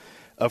well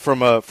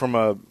from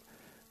a.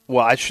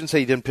 Well, I shouldn't say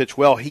he didn't pitch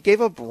well. He gave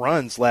up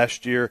runs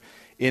last year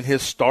in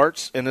his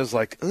starts, and it was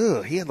like,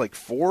 ugh, he had like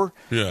 4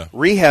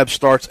 rehab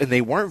starts, and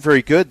they weren't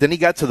very good. Then he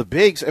got to the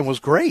bigs and was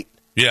great.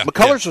 Yeah,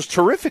 McCullers was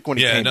terrific when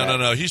he came back.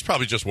 No. He's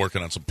probably just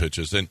working on some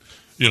pitches, and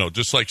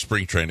just like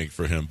spring training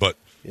for him. But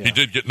he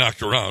did get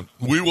knocked around.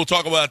 We will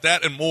talk about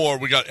that and more.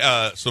 We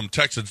got some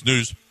Texans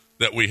news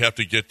that we have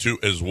to get to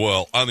as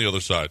well on the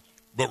other side.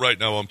 But right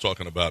now I'm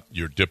talking about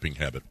your dipping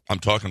habit. I'm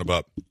talking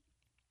about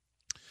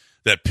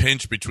that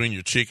pinch between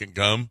your cheek and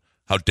gum,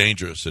 how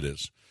dangerous it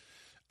is.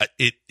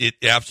 It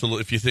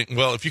absolutely,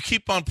 if you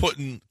keep on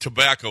putting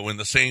tobacco in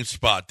the same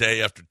spot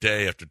day after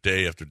day after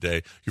day after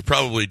day, you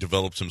probably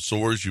develop some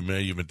sores. You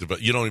may even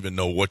you don't even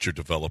know what you're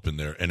developing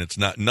there, and it's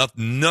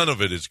none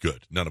of it is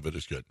good. None of it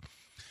is good.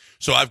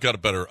 So I've got a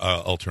better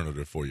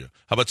alternative for you.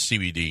 How about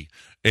CBD?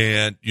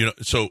 And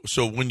so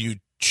when you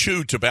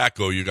chew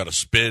tobacco, you got to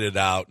spit it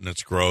out, and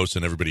it's gross,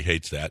 and everybody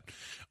hates that.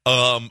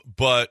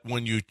 But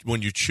when you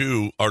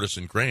chew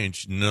Artisan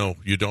Grange, no,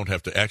 you don't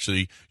have to.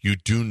 Actually, you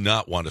do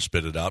not want to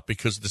spit it out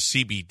because the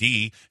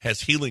CBD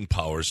has healing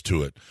powers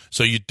to it,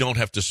 so you don't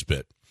have to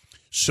spit.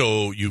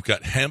 So you've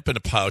got hemp in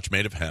a pouch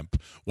made of hemp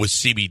with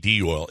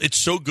CBD oil.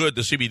 It's so good.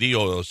 The CBD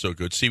oil is so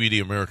good.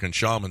 CBD American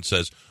Shaman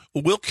says,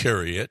 we'll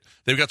carry it.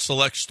 They've got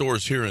select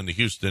stores here in the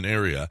Houston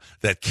area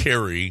that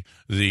carry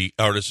the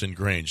Artisan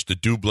Grange, the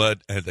Doublet,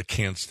 and the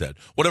Canstead.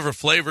 Whatever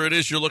flavor it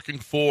is you're looking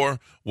for,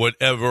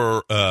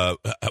 whatever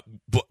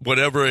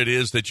it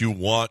is that you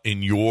want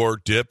in your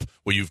dip,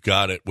 well, you've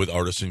got it with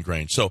Artisan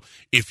Grange. So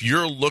if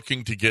you're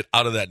looking to get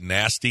out of that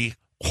nasty,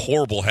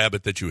 horrible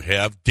habit that you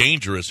have,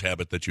 dangerous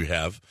habit that you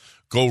have,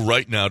 go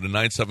right now to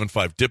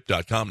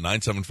 975dip.com,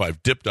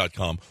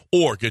 975dip.com,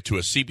 or get to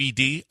a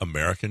CBD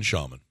American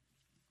Shaman.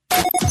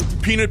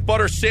 Peanut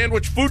butter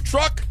sandwich food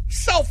truck,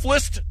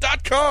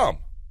 selflist.com.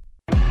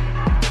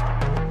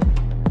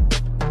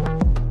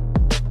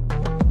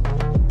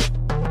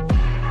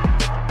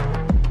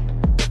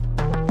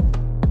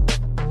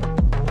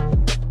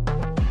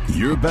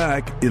 You're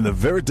back in the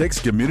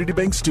Veritex Community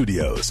Bank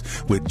Studios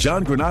with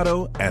John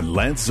Granado and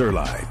Lance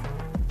Zerline.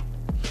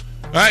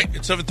 All right,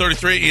 it's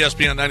 7:33,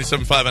 ESPN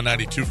 97.5 and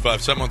 92.5,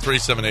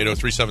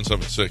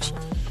 713-780-3776.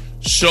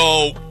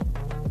 So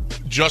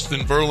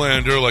Justin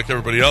Verlander, like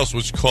everybody else,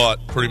 was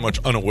caught pretty much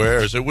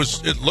unawares. It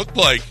looked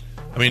like,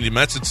 the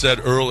Mets had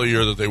said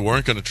earlier that they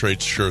weren't going to trade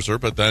Scherzer,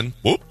 but then,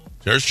 whoop,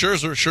 there's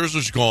Scherzer.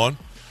 Scherzer's gone.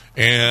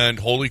 And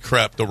holy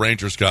crap, the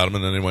Rangers got him,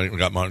 and then they went and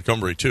got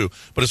Montgomery too.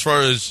 But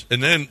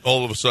and then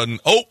all of a sudden,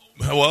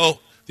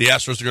 the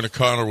Astros are going to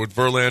counter with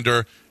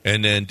Verlander,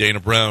 and then Dana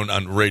Brown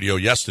on radio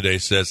yesterday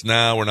says,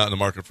 no, we're not in the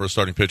market for a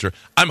starting pitcher.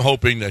 I'm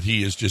hoping that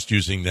he is just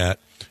using that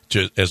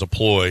as a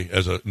ploy,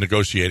 as a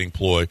negotiating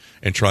ploy,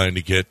 and trying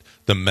to get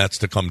the Mets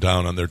to come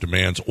down on their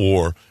demands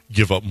or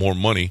give up more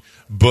money.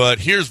 But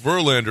here's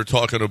Verlander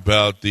talking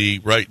about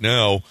right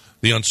now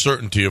the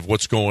uncertainty of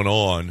what's going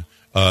on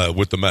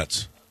with the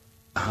Mets.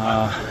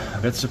 A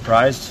bit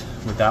surprised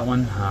with that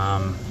one.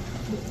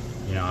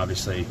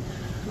 Obviously,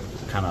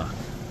 kind of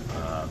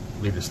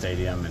leave the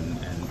stadium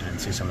and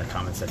see some of the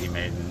comments that he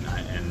made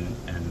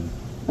and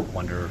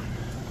wonder,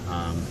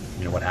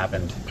 what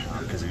happened,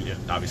 because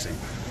obviously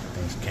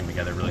things came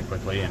together really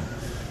quickly, and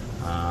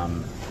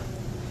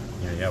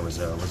it was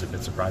a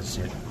bit surprised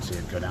to see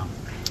it go down.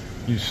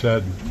 You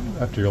said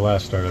after your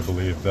last start, I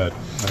believe, that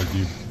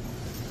you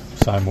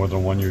signed more than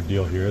a one-year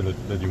deal here,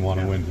 that you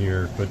want to win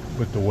here, but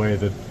with the way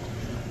that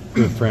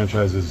the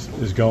franchise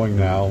is going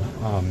now,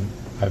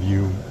 have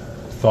you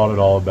thought at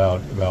all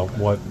about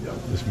what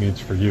this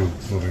means for you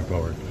moving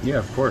forward? Yeah,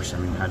 of course. I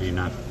mean, how do you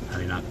not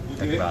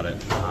think about it?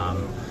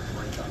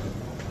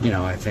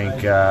 I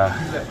think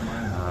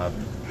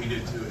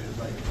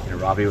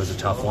Robbie was a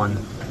tough one,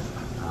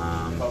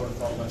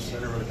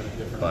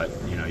 but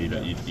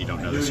you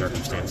don't know the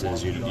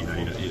circumstances.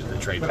 The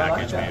trade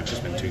package may have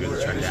just been too good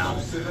to turn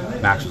down.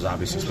 Max was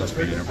obviously supposed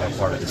to be an integral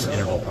part of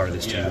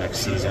this team next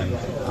season,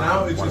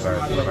 one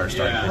of our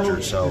starting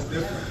pitchers. So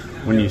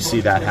when you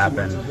see that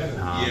happen,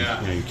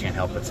 you can't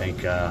help but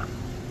think,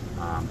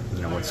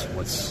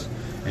 what's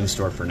in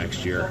store for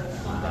next year.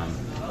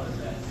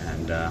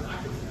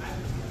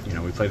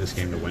 We play this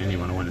game to win. You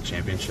want to win a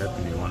championship,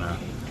 and you want to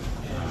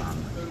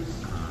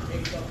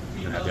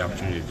have the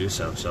opportunity to do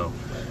so. So,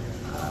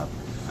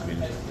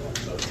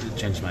 it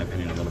changed my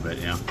opinion a little bit,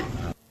 yeah.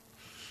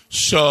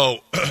 So,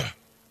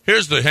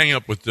 here's the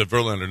hang-up with the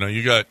Verlander. Now,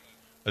 I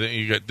think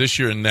you got this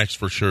year and next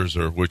for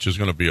Scherzer, which is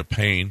going to be a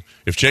pain.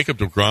 If Jacob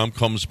deGrom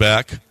comes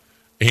back,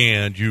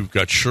 and you've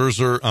got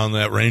Scherzer on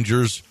that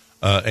Rangers,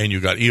 and you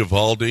got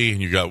Eovaldi,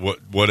 and you got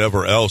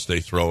whatever else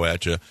they throw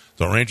at you,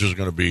 the Rangers are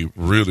going to be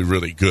really,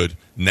 really good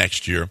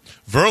next year.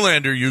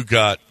 Verlander, you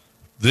got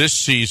this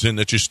season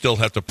that you still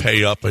have to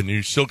pay up, and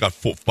you still got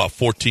about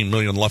 $14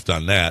 million left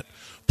on that,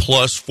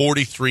 plus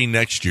 43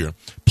 next year.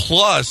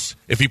 Plus,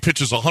 if he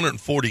pitches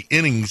 140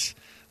 innings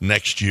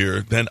next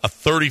year, then a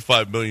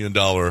 $35 million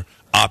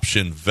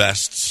option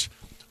vests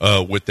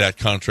with that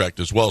contract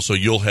as well. So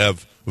you'll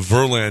have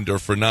Verlander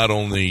for not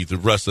only the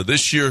rest of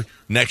this year,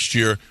 next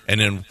year, and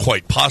then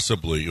quite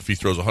possibly, if he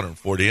throws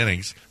 140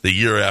 innings, the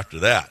year after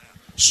that.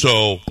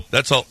 So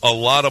that's a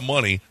lot of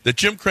money that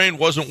Jim Crane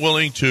wasn't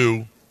willing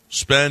to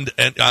spend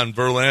on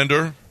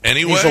Verlander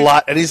anyway.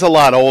 He's a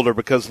lot older,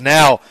 because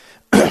now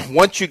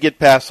once you get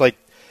past like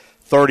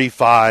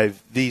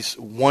 35, these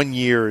 1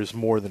 year is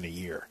more than a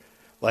year.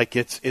 Like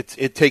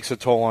it takes a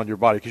toll on your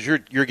body, because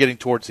you're getting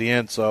towards the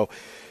end, so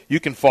you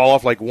can fall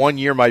off. Like 1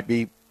 year might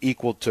be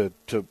equal to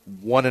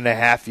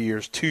 1.5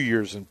 years, 2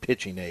 years in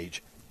pitching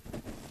age.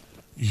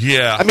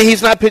 Yeah, I mean,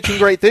 he's not pitching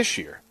great this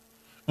year.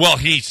 Well,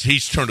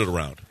 he's turned it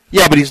around.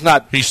 Yeah, but he's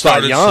not. He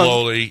started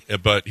slowly,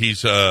 but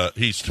he's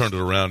turned it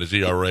around. His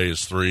ERA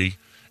is 3,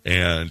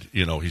 and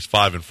he's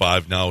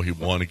 5-5 now. He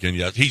won again.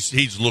 Yeah,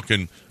 he's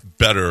looking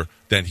better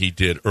than he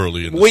did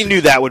early in the season. We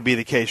knew that would be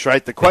the case,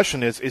 right? The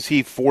question is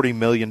he $40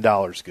 million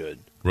good?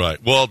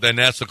 Right. Well, then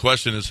that's the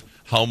question: is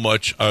how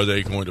much are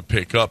they going to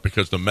pick up?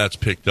 Because the Mets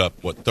picked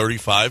up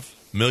 $35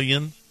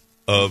 million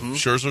of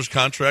Scherzer's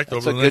contract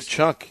that's over a good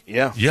chunk.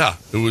 Yeah. Yeah,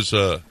 it was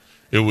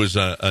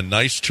a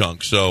nice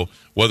chunk. So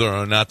whether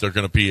or not they're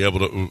going to be able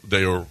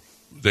to,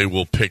 they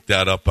will pick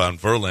that up on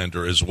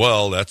Verlander as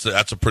well. That's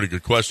a pretty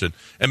good question,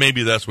 and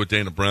maybe that's what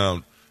Dana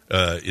Brown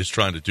is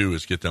trying to do,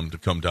 is get them to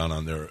come down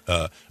on their.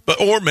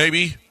 Or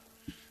maybe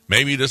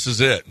this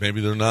is it.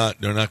 Maybe they're not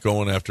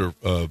going after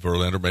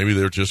Verlander. Maybe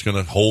they're just going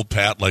to hold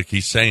pat, like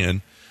he's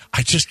saying.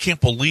 I just can't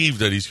believe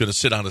that he's going to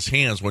sit on his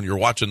hands when you're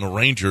watching the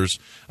Rangers.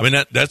 I mean,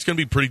 that's going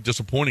to be pretty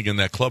disappointing in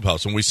that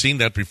clubhouse, and we've seen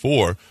that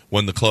before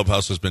when the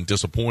clubhouse has been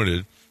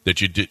disappointed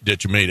that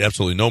you made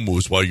absolutely no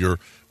moves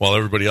while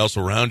everybody else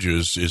around you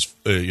is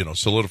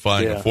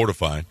solidifying and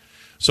fortifying.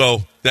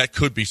 So that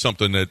could be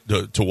something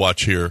that to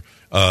watch here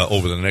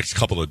over the next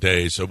couple of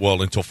days.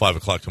 Well, until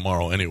 5:00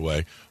 tomorrow,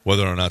 anyway.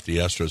 Whether or not the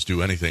Astros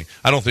do anything,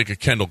 I don't think a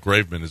Kendall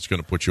Graveman is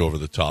going to put you over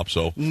the top.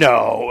 So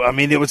no, I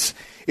mean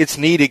it's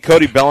needed.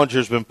 Cody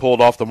Bellinger's been pulled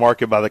off the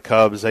market by the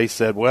Cubs. They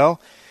said, well,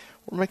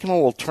 we're making a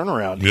little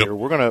turnaround here.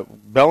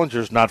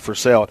 Bellinger's not for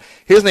sale.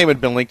 His name had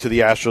been linked to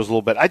the Astros a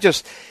little bit. I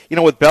just,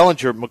 with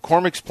Bellinger,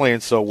 McCormick's playing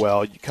so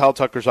well. Kyle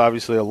Tucker's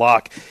obviously a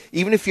lock.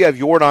 Even if you have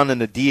Yordan in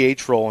the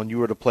DH role and you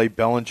were to play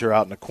Bellinger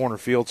out in a corner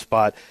field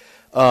spot,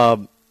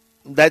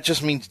 that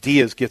just means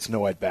Diaz gets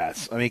no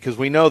at-bats. I mean, because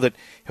we know that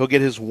he'll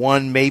get his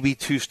 1, maybe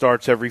 2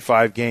 starts every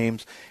 5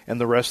 games, and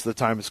the rest of the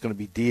time it's going to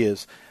be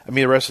Diaz. I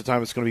mean, the rest of the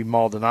time it's going to be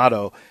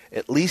Maldonado.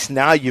 At least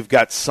now you've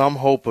got some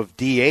hope of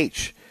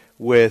DH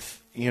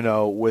with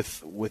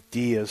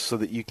Diaz, so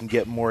that you can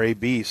get more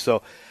ABs.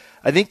 So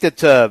I think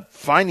that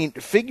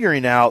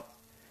figuring out,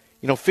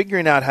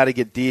 figuring out how to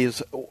get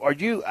Diaz.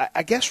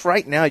 I guess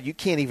right now you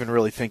can't even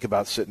really think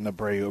about sitting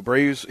Abreu.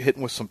 Abreu's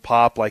hitting with some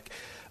pop. Like,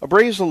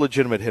 Abreu's a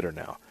legitimate hitter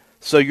now.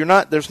 So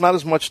there's not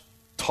as much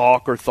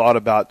talk or thought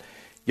about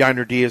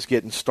Yainer Diaz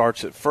getting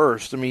starts at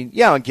first. I mean,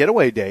 yeah, on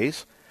getaway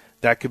days,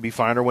 that could be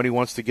fine, or when he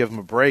wants to give him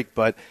a break.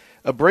 But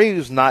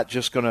Abreu's not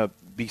just going to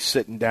be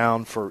sitting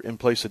down in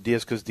place of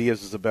Diaz because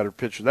Diaz is a better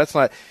pitcher. That's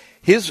not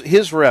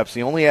his reps.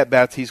 The only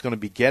at-bats he's going to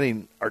be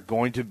getting are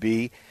going to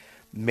be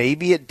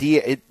maybe at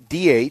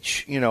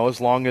DH,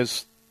 as long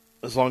as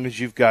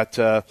you've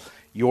got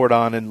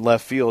Jordan in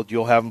left field,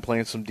 you'll have him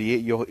playing some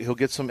DH. He'll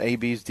get some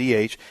ABs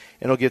DH,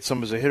 and he'll get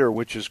some as a hitter,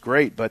 which is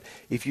great. But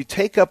if you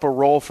take up a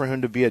role for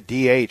him to be a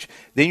DH,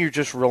 then you're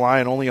just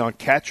relying only on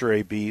catcher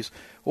ABs.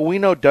 Well, we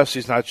know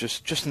Dusty's not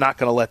just not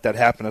going to let that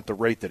happen at the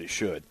rate that it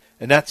should,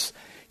 and that's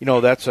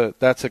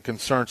a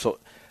concern. So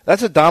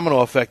that's a domino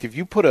effect. If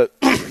you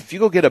if you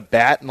go get a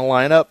bat in the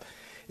lineup,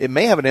 it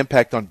may have an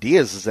impact on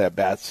Diaz's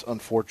at-bats,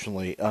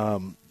 unfortunately,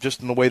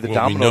 just in the way the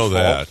dominoes fall. We know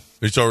that.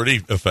 It's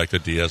already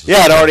affected Diaz.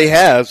 Yeah, it already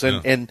has,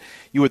 and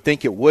you would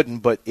think it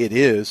wouldn't, but it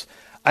is.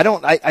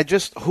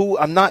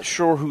 I'm not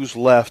sure who's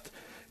left.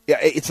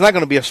 It's not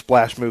going to be a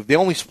splash move. The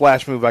only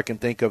splash move I can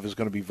think of is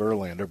going to be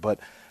Verlander, but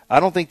I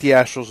don't think the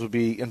Astros would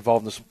be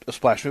involved in a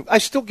splash move. I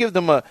still give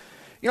them a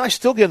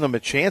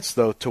chance,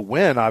 though, to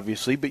win,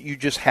 obviously, but you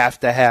just have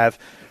to have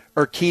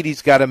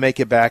Urquidy's got to make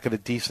it back at a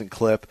decent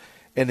clip.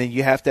 And then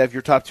you have to have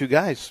your top two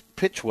guys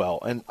pitch well.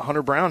 And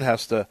Hunter Brown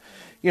has to,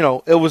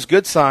 it was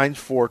good signs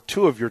for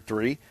two of your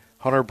three,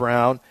 Hunter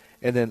Brown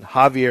and then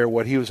Javier,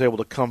 what he was able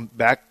to come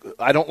back.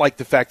 I don't like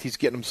the fact he's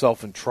getting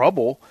himself in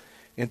trouble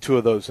in two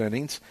of those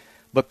innings.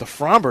 But the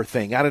Fromber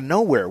thing, out of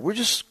nowhere, we're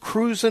just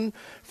cruising.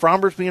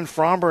 Fromber's being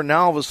Fromber, and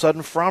now all of a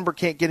sudden Fromber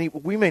can't get any.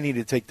 We may need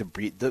to take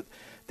the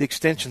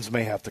extensions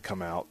may have to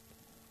come out.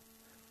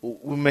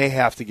 We may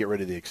have to get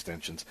rid of the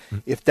extensions.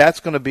 If that's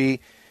going to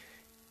be...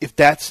 If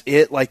that's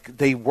it, like,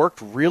 they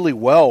worked really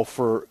well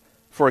for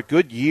a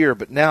good year,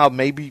 but now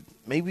maybe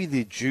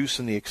the juice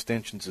in the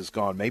extensions is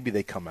gone. Maybe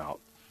they come out.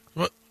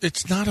 Well,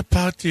 it's not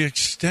about the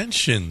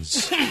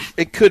extensions.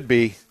 It could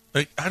be.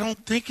 I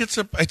don't think it's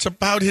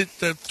about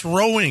the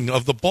throwing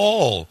of the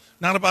ball,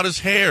 not about his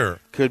hair.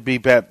 Could be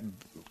bad.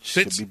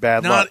 Could be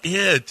bad luck. Not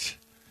it.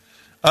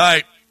 All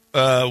right.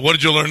 What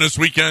did you learn this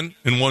weekend?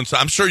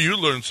 I'm sure you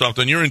learned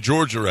something. You're in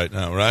Georgia right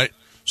now, right?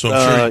 So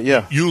I'm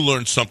sure you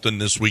learned something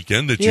this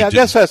weekend that you did. Yeah, I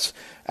guess that's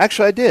 –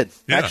 actually, I did.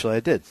 Yeah. Actually, I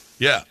did.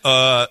 Yeah.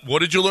 What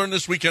did you learn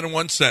this weekend in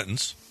one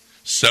sentence?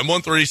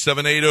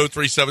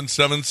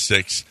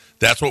 713-780-3776.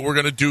 That's what we're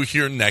going to do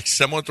here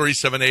next.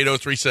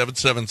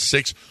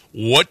 713-780-3776.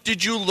 What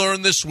did you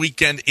learn this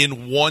weekend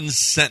in one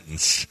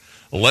sentence?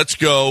 Let's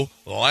go.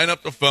 Line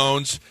up the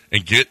phones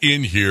and get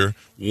in here.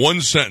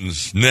 One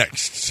sentence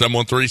next.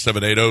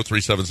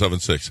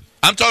 713-780-3776.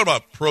 I'm talking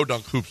about Pro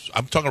Dunk hoops.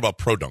 I'm talking about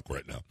Pro Dunk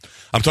right now.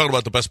 I'm talking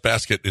about the best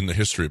basket in the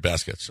history of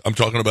baskets. I'm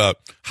talking about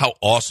how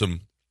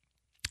awesome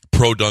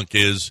Pro Dunk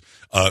is.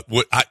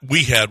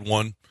 We had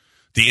one.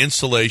 The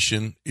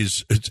insulation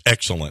it's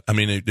excellent. I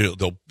mean,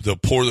 they'll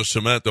pour the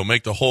cement, they'll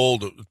make the hole,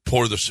 they'll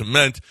pour the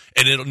cement,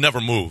 and it'll never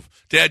move.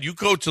 Dad, you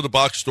go to the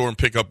box store and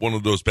pick up one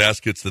of those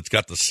baskets that's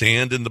got the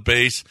sand in the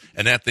base,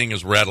 and that thing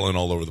is rattling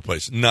all over the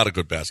place. Not a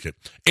good basket.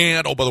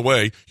 And, oh, by the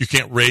way, you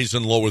can't raise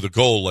and lower the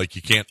goal like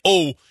you can't.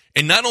 Oh,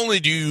 and not only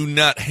do you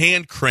not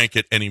hand crank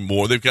it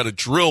anymore, they've got a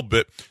drill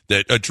that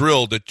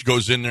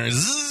goes in there and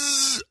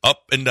zzz,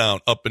 up and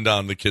down.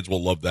 The kids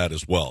will love that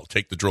as well.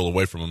 Take the drill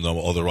away from them,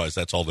 though, otherwise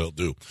that's all they'll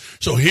do.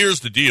 So here's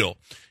the deal,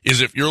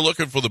 is if you're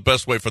looking for the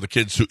best way for the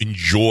kids to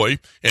enjoy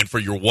and for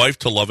your wife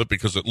to love it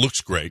because it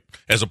looks great,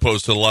 as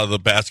opposed to a lot of the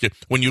basket,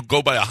 when you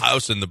go by a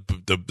house and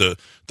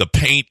the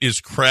paint is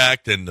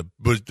cracked and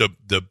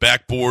the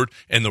backboard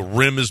and the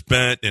rim is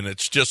bent and it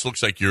just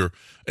looks like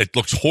it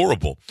looks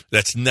horrible.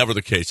 That's never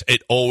the case.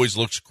 It always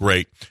looks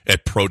great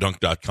at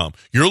ProDunk.com.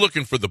 You're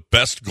looking for the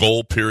best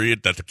goal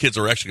period that the kids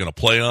are actually going to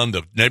play on.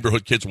 The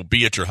neighborhood kids will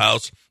be at your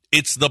house.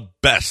 It's the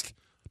best,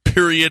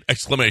 period,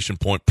 exclamation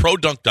point.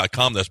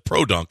 ProDunk.com. That's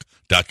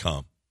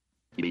ProDunk.com.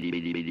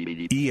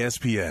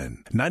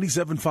 ESPN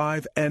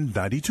 97.5 and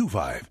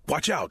 92.5.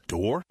 Watch out,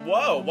 door.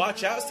 Whoa,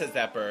 watch out, says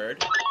that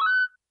bird.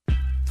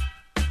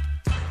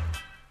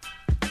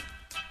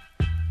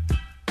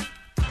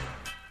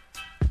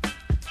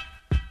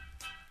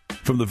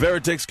 From the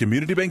Veritex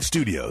Community Bank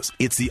Studios,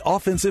 it's the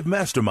offensive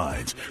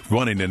masterminds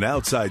running an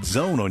outside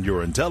zone on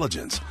your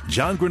intelligence.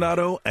 John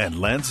Granado and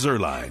Lance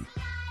Zerline.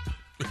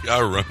 We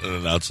are running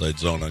an outside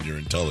zone on your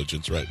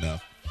intelligence right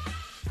now.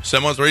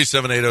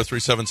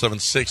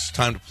 713-780-3776.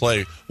 Time to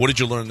play. What did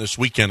you learn this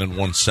weekend in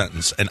one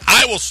sentence? And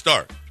I will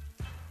start.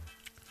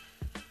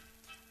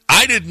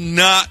 I did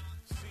not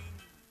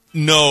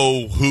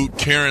know who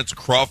Terrence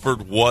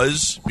Crawford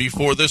was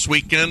before this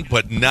weekend,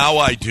 but now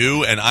I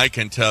do, and I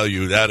can tell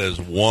you that is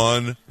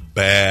one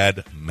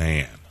bad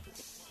man.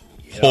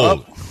 Yep.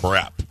 Holy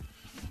crap.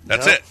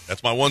 That's it.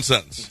 That's my one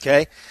sentence.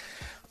 Okay.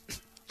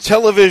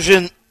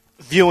 Television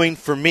viewing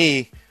for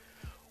me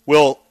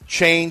will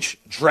change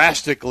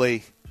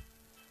drastically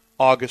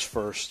August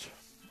 1st.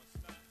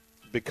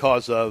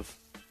 because of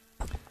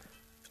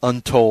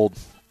Untold,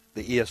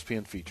 the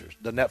ESPN features,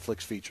 the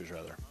Netflix features,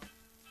 rather.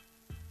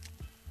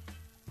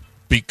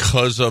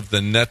 Because of the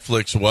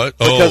Netflix what?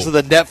 Because of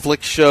the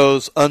Netflix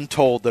shows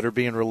Untold that are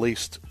being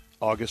released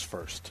August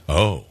 1st.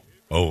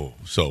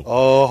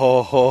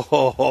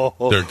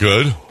 They're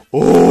good?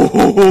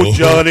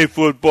 Johnny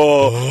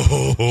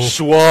Football,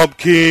 Swamp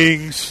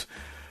Kings,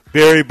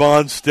 Barry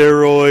Bonds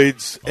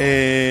steroids,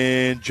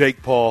 and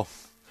Jake Paul.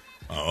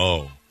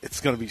 It's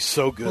going to be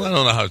so good. Well, I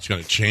don't know how it's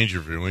going to change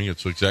your viewing.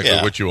 It's exactly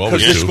what you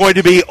always do. Because it's going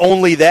to be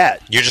only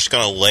that. You're just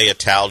going to lay a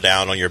towel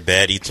down on your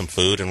bed, eat some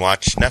food, and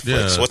watch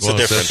Netflix. What's the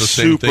difference? That's the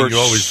same thing you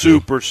always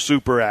do.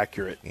 Super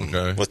accurate.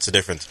 Okay. What's the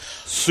difference?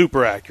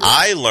 Super accurate.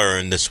 I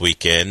learned this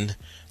weekend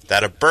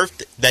that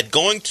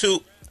going to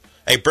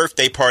a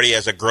birthday party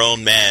as a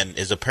grown man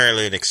is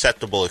apparently an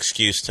acceptable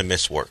excuse to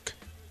miss work.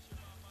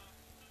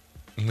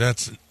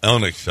 That's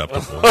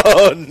unacceptable.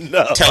 Oh,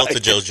 no. Tell it to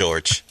Joe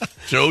George.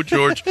 Joe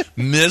George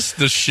missed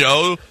the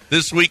show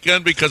this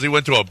weekend because he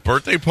went to a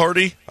birthday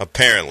party?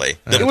 Apparently.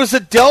 It was a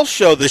Dell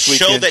show this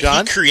weekend, show that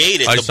John. he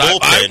created, the bullpen.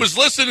 I was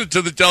listening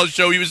to the Dell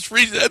show. He was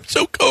freezing. I'm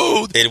so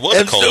cold. It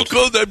was cold. I'm so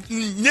cold. I'm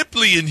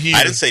nipply in here.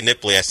 I didn't say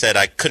nipply. I said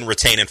I couldn't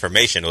retain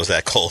information. It was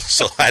that cold.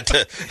 So I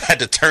had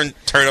to turn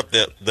up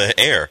the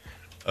air.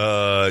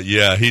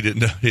 Yeah, he didn't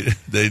know.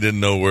 They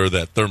didn't know where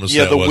that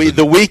thermostat was.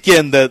 The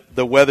weekend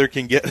the weather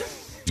can get...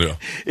 Yeah.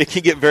 It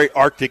can get very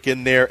Arctic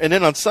in there. And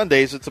then on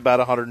Sundays, it's about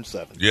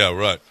 107. Yeah,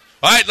 right.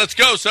 All right, let's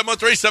go.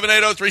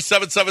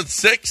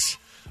 713-780-3776.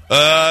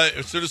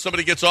 As soon as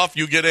somebody gets off,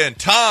 you get in.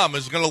 Tom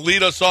is going to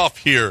lead us off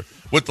here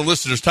with the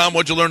listeners. Tom,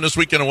 what'd you learn this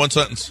weekend in one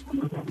sentence?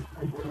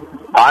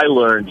 I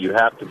learned you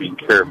have to be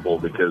careful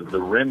because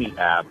the Remy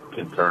app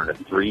can turn a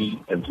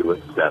 3 into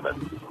a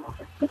 7.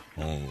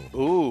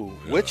 Ooh,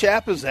 yeah. Which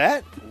app is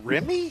that?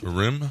 Remy?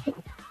 Rim?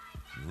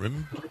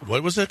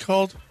 What was it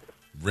called?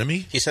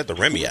 Remy? He said the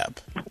Remy app.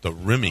 The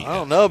Remy. I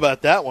don't know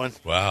about that one.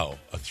 Wow,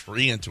 a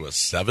 3 into a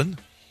 7?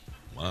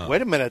 Wow.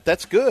 Wait a minute,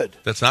 that's good.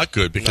 That's not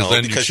good because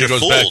then she goes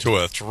fooled. back to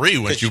a 3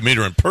 once you meet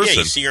her in person. Yeah,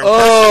 you see her in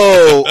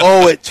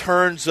person. It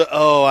turns.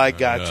 I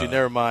got you.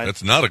 Never mind.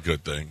 That's not a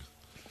good thing.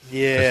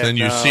 Yeah. Then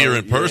you see her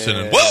in person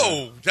and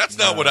whoa, that's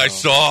not what I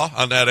saw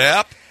on that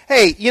app.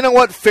 Hey, you know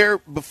what? Fair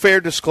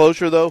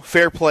disclosure, though.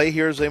 Fair play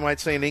here, as they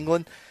might say in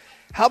England.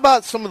 How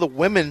about some of the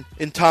women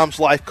in Tom's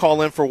life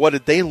call in for what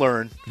did they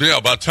learn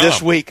about Tom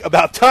this week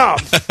about Tom?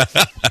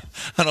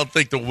 I don't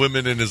think the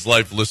women in his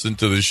life listen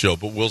to this show,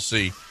 but we'll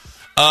see.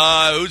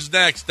 Who's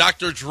next?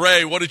 Dr.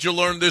 Dre, what did you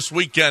learn this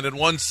weekend in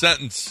one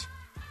sentence?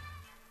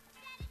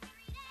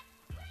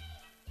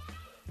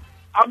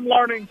 I'm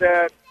learning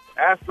that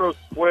Astros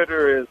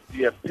Twitter is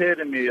the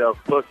epitome of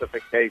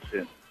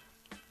pussification.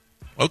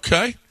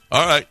 Okay.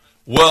 All right.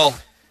 Well,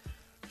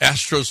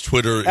 Astros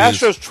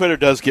Twitter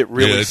does get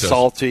really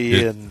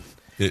salty and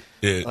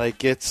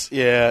it's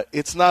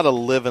not a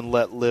live and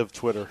let live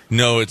Twitter.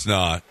 No, it's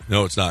not.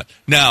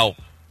 Now,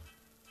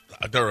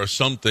 there are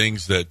some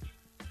things that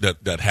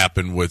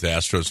happen with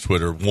Astros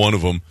Twitter. One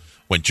of them,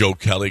 when Joe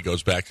Kelly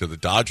goes back to the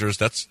Dodgers,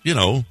 that's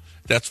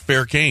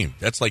fair game.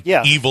 That's like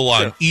evil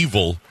on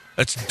evil.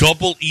 That's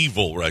double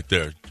evil right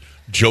there.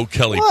 Joe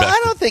Kelly. Well, I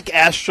don't think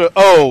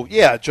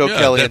Joe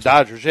Kelly and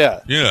Dodgers.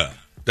 Yeah.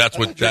 That's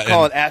what you're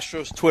calling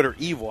Astros Twitter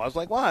evil. I was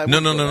like, why?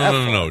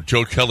 No.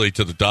 Joe Kelly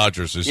to the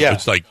Dodgers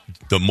it's like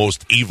the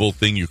most evil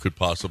thing you could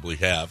possibly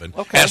have. And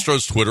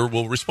Astros Twitter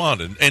will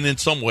respond. And in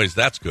some ways,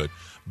 that's good.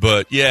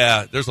 But,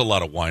 yeah, there's a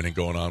lot of whining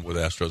going on with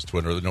Astros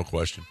Twitter, no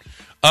question.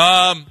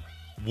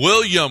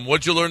 William,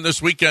 what'd you learn this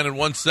weekend in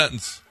one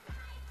sentence?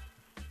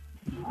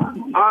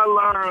 I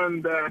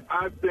learned that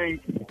I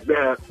think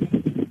that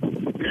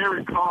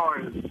Derek Carr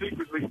is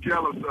secretly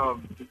jealous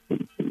of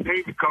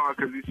David Carr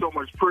because he's so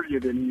much prettier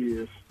than he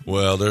is.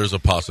 Well, there's a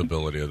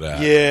possibility of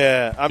that.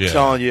 Yeah, I'm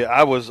telling you,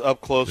 I was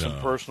up close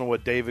and personal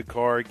with David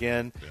Carr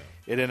again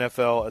at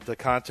NFL at the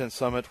Content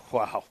Summit.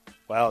 Wow,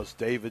 is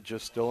David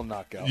just still a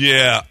knockout?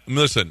 Yeah,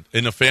 listen,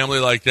 in a family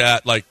like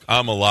that,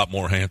 I'm a lot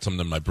more handsome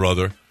than my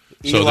brother.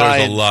 So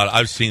there's a lot.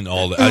 I've seen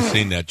all that. I've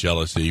seen that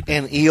jealousy.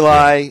 And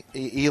Eli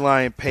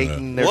and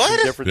Peyton. There's some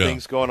different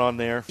things going on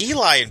there.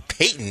 Eli and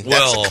Peyton.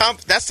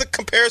 That's the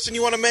comparison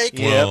you want to make.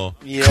 Well,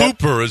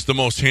 Cooper is the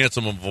most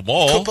handsome of them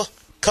all.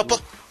 Cooper.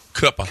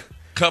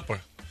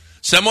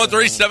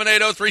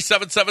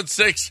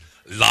 713-780-3776.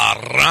 La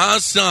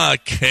raza,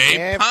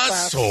 que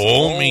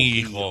pasó,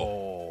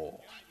 mijo?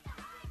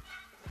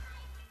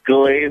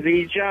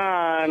 Glizzy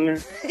John.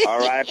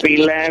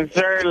 R.I.P. Lance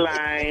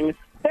Zerline.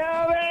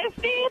 El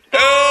besito.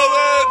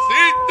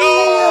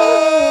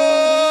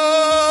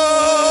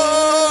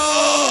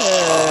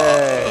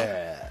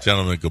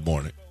 Gentlemen, good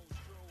morning.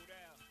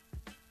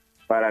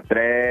 Para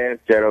tres,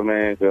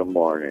 gentlemen, good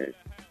morning.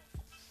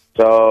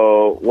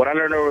 So, what I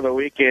learned over the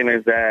weekend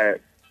is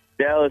that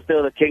Dell is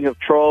still the king of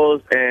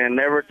trolls, and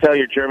never tell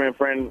your German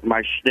friend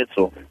my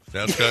schnitzel.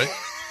 Okay.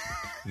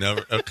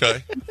 Never.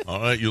 Okay. All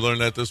right. You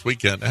learned that this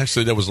weekend.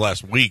 Actually, that was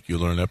last week you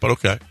learned that, but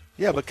okay.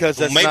 Yeah, because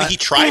that's maybe he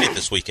tried it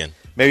this weekend.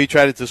 Maybe he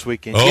tried it this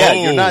weekend. Oh.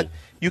 Yeah,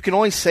 You can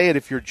only say it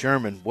if you're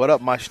German. What up,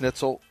 my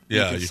schnitzel?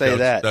 You can say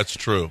that. That's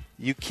true.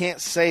 You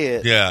can't say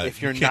it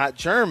if you're you not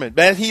German.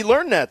 But he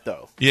learned that,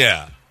 though.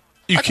 Yeah.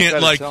 You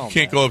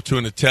can't go up to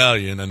an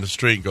Italian in the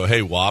street and go,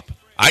 "Hey, wop."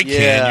 I can.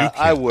 Yeah, you can.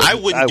 I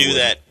wouldn't do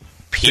that.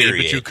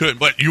 Period. But you couldn't.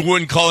 But you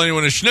wouldn't call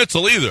anyone a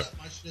schnitzel either,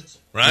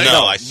 right?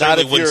 No, I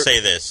certainly wouldn't say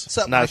this. What's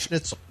up, my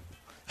schnitzel?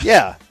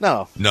 Yeah,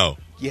 no.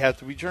 You have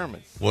to be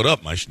German. What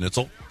up, my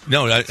schnitzel?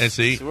 No, I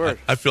see.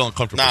 I feel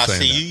uncomfortable saying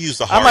that. You use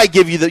the hard. I might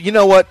give you the. You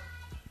know what?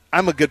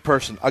 I'm a good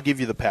person. I'll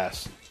give you the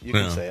pass. You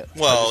can say it.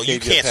 Well,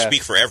 you can't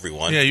speak for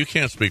everyone. Yeah, you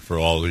can't speak for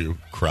all of you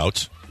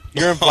krauts.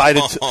 You're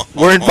invited.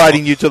 We're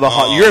inviting you to the.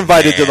 You're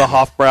invited to the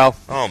Hofbrau.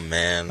 Oh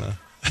man.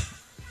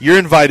 You're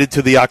invited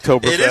to the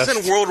Oktoberfest. It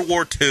isn't World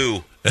War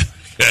II.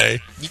 Okay.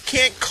 You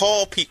can't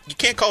call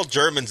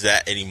Germans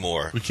that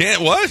anymore. We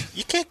can't what?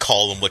 You can't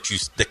call them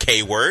the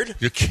K word.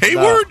 The K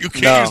word? You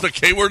can't use the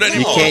K word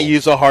anymore. You can't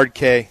use a hard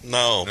K.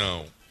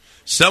 No.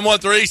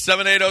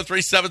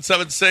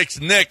 713-780-3776.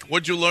 Nick,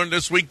 what'd you learn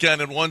this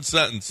weekend in one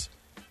sentence?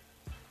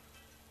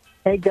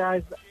 Hey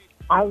guys,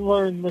 I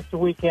learned this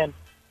weekend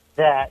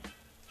that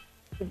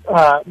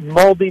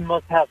Moldy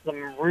must have some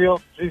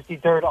real juicy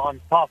dirt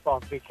on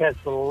softball because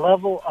the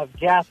level of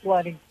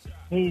gaslighting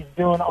he's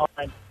doing on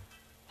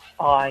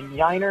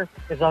Yiner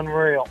is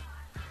unreal.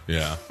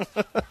 Yeah.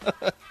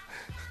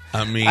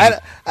 I mean, I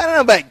don't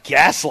know about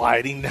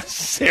gaslighting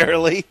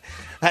necessarily.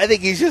 I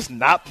think he's just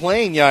not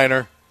playing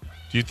Yiner.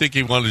 Do you think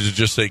he wanted to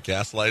just say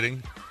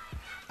gaslighting?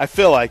 I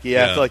feel like,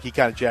 I feel like he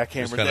kind of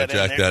jackhammered that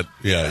in there.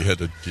 Yeah, he had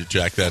to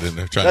jack that in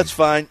there. That's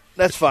fine.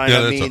 That's fine.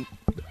 Yeah, I mean,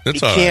 he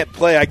all can't right.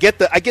 play. I get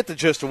the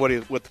gist of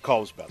what the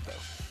call was about, though.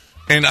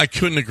 And I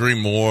couldn't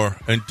agree more.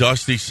 And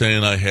Dusty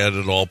saying I had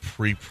it all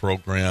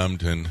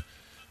pre-programmed, and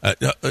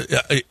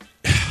I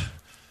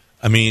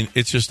mean,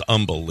 it's just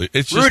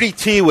unbelievable. Rudy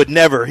T would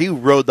never. He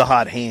rode the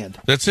hot hand.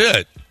 That's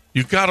it.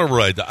 You got to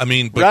ride.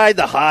 Ride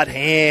the hot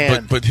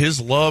hand. But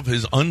his love,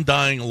 his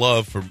undying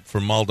love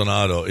for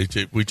Maldonado,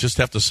 we just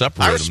have to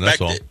separate him.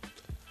 That's all.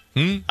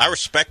 I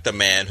respect a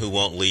man who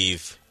won't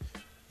leave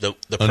the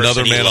person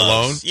another man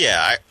alone.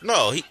 Yeah,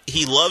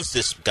 he loves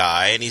this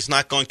guy, and he's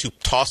not going to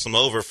toss him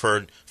over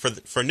for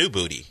new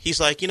booty. He's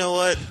like, you know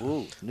what,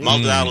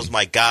 Maldonado's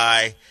my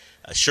guy.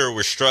 Sure,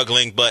 we're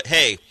struggling, but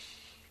hey,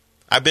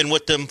 I've been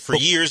with them for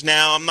years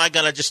now. I'm not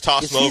gonna just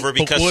toss him over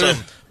because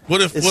What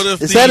if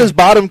is that his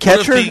bottom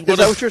catcher? Is that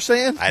what you're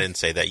saying? I didn't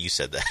say that. You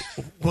said that.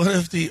 What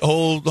if the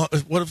old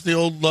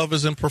love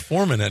isn't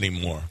performing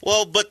anymore?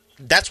 Well, but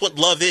that's what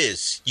love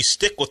is. You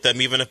stick with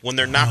them even when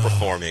they're not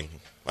performing.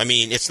 I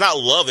mean, it's not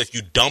love if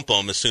you dump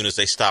them as soon as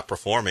they stop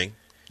performing.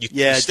 You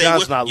stay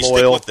John's with, not you loyal.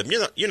 Stick with them.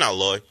 You're not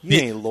loyal. You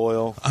ain't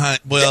loyal.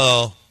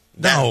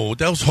 No,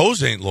 those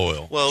hoes ain't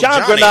loyal. Well,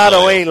 John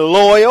Granado ain't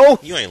loyal.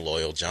 You ain't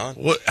loyal, John.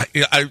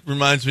 It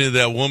reminds me of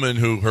that woman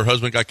who her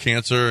husband got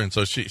cancer, and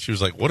so she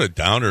was like, "What a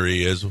downer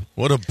he is!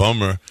 What a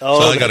bummer!"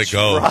 Oh, so I got to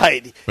go.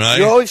 Right.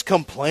 You're always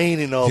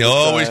complaining all the time. You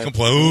always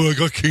complain. Oh, I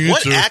got cancer.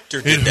 What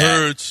actor did it that?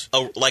 hurts.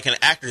 Like an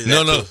actor did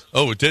No. that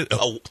Oh, it did.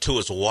 to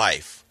his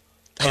wife.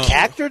 An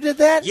actor did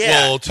that?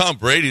 Yeah. Well, Tom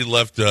Brady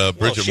left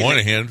Bridget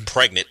Moynihan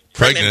pregnant.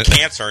 Pregnant and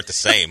cancer aren't the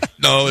same.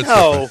 No, it's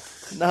different.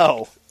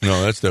 No,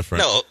 that's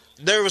different. No,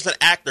 there was an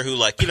actor who,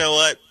 like, you know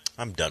what?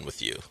 I'm done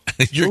with you.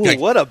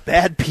 What a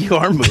bad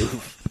PR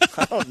move.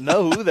 I don't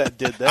know who that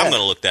did that. I'm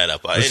going to look that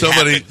up.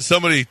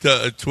 Somebody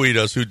tweet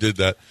us who did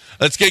that.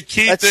 Let's get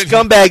Keith. That's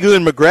scumbag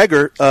Ewan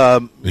McGregor.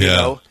 You Yeah.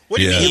 know, What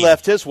do you mean? he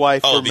left his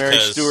wife for because, Mary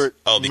Stewart.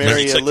 because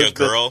Mary he took Elizabeth,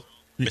 your girl?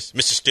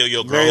 Mr. Steal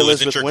Your Girl, Mary who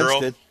isn't Elizabeth your girl?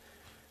 Winstead.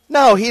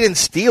 No, he didn't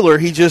steal her.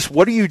 He just,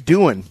 what are you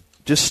doing?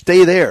 Just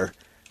stay there.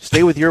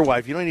 Stay with your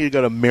wife. You don't need to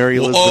go to Mary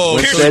Elizabeth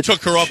Winstead. So he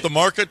took her off the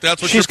market?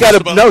 That's what she's you're got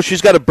about? No,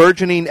 she's got a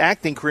burgeoning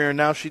acting career, and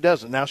now she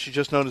doesn't. Now she's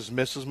just known as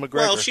Mrs. McGregor.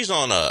 Well, she's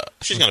going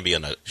to be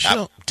on a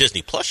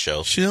Disney Plus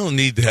show. She don't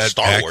need that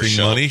Star Wars acting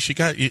show. money. She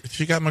got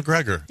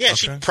McGregor. Yeah,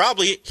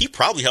 Okay. he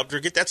probably helped her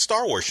get that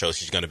Star Wars show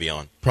she's going to be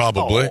on.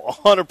 Probably.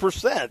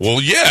 100%.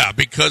 Well, yeah,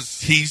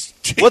 because he's...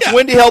 What's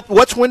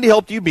Wendy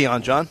helped you be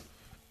on, John?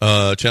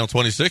 Channel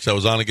 26. I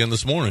was on again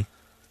this morning.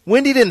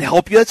 Wendy didn't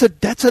help you.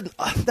 That's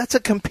a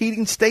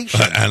competing station.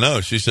 I know.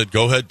 She said,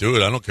 "Go ahead, do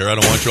it. I don't care. I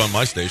don't want you on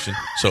my station."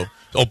 So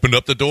opened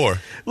up the door.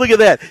 Look at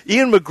that.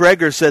 Ian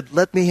McGregor said,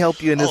 "Let me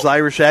help you," in his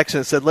Irish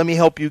accent. Said, "Let me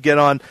help you get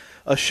on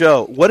a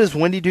show." What does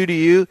Wendy do to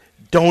you?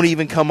 Don't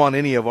even come on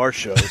any of our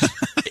shows.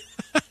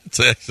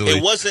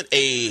 It wasn't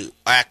a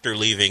actor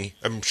leaving.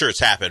 I'm sure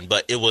it's happened,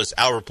 but it was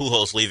Albert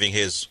Pujols leaving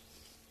his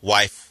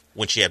wife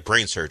when she had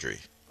brain surgery.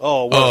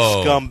 Oh, what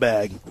a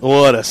scumbag!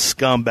 What a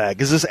scumbag!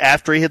 Is this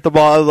after he hit the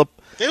ball out of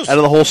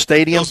the whole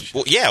stadium? It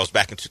was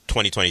back in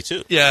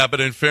 2022. Yeah, but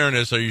in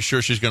fairness, are you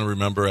sure she's going to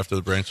remember after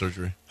the brain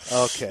surgery?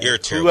 Okay. You're a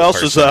terrible Who else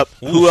person. is up?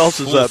 Who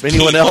else is up?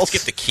 Anyone Keith, else? Let's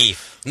get to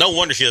Keith. No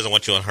wonder she doesn't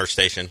want you on her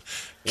station.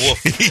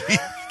 Woof.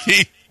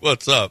 Keith,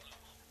 what's up?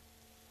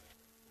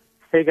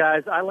 Hey,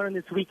 guys, I learned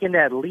this weekend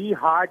that Lee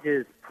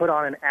Hodges put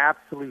on an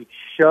absolute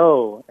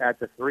show at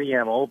the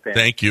 3M Open.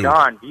 Thank you.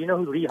 John, do you know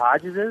who Lee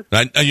Hodges is?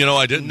 I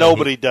didn't.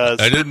 Nobody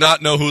does. I did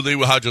not know who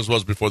Lee Hodges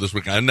was before this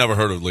week. I never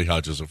heard of Lee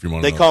Hodges. If you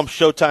want to They know. call him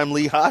Showtime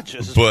Lee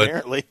Hodges,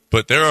 apparently.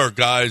 But there are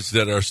guys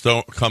that are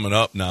still coming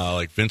up now,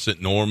 like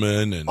Vincent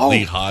Norman and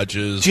Lee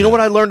Hodges. Do you know what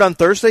I learned on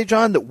Thursday,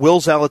 John? That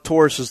Will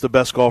Zalatoris is the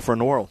best golfer in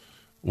the world.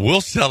 Will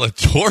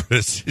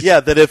Zalatoris? Yeah,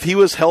 that if he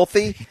was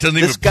healthy, he doesn't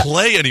even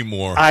play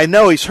anymore. I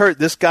know he's hurt.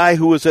 This guy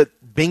who was at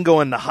Bingo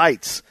in the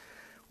Heights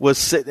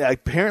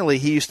apparently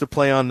he used to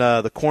play on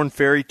the Korn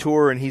Ferry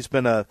Tour, and he's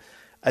been I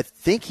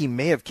think he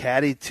may have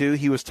caddied too.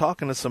 He was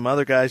talking to some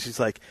other guys. He's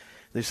like,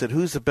 they said,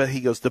 who's the best?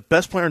 He goes, the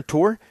best player on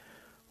tour.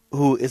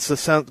 Who it's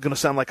going to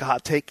sound like a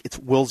hot take. It's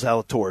Will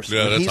Zalatoris.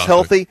 Yeah, when he's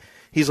healthy,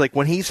 he's like,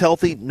 when he's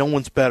healthy, no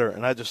one's better.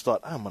 And I just thought,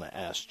 I'm going to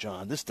ask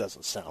John. This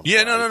doesn't sound.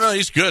 Yeah, right. no,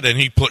 he's good, and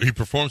he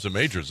performs in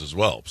majors as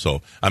well.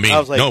 So I mean,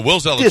 Will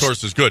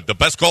Zalatoris is good. The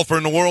best golfer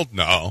in the world?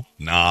 No,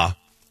 not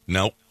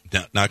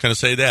going to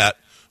say that.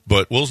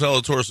 But Will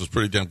Zalatoris is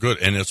pretty damn good,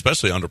 and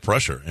especially under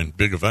pressure in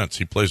big events,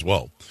 he plays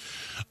well.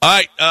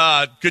 All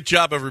right, good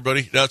job,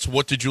 everybody. That's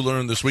What Did You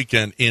Learn This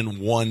Weekend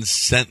in one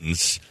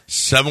sentence.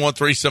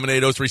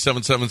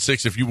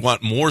 713-780-3776. If you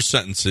want more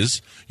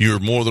sentences, you're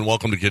more than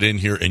welcome to get in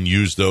here and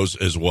use those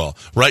as well.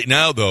 Right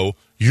now, though,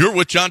 you're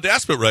with John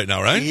Daspit right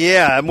now, right?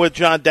 Yeah, I'm with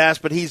John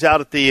Daspit. He's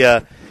out at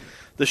the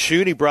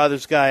Shooty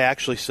Brothers guy.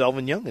 Actually,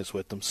 Selvin Young is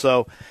with them.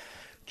 So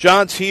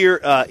John's here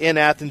in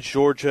Athens,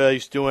 Georgia.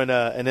 He's doing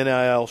an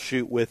NIL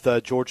shoot with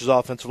Georgia's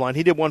offensive line.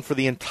 He did one for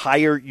the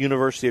entire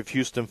University of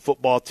Houston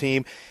football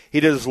team. He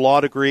did his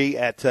law degree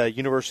at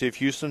University of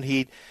Houston.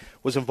 He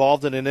was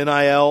involved in an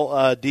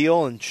NIL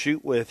deal and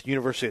shoot with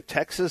University of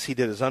Texas. He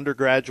did his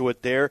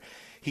undergraduate there.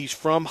 He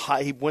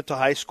went to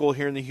high school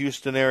here in the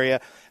Houston area.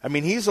 I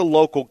mean, he's a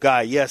local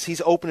guy. Yes,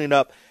 he's opening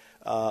up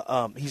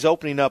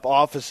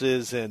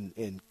offices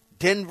in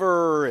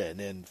Denver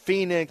and in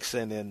Phoenix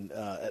and in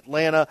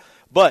Atlanta,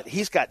 but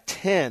he's got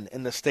 10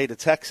 in the state of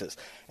Texas,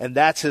 and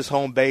that's his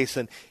home base,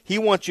 and he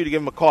wants you to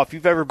give him a call. If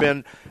you've ever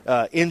been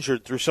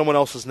injured through someone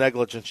else's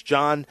negligence,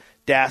 John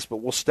Daspit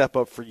will step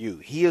up for you.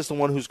 He is the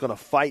one who's going to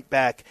fight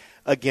back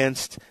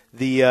against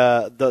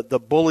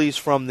the bullies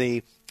from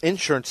the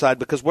insurance side,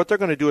 because what they're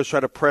going to do is try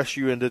to press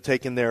you into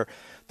taking their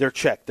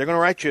check. They're going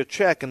to write you a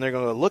check, and they're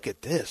going to look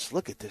at this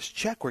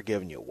check we're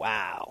giving you.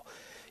 Wow.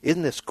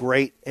 Isn't this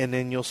great? And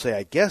then you'll say,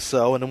 I guess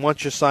so. And then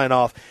once you sign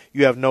off,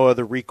 you have no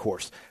other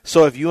recourse.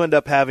 So if you end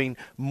up having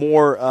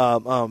more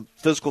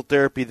physical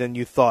therapy than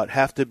you thought,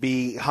 have to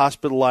be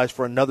hospitalized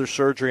for another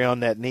surgery on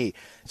that knee,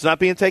 it's not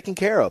being taken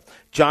care of.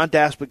 John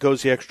Daspit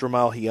goes the extra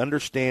mile. He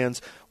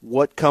understands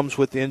what comes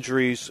with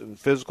injuries,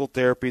 physical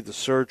therapy, the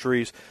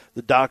surgeries,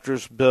 the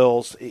doctor's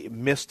bills,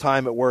 missed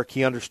time at work.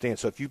 He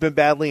understands. So if you've been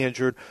badly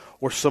injured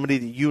or somebody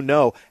that you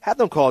know, have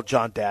them call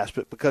John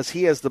Daspit, because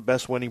he has the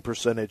best winning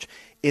percentage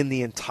in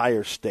the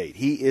entire state.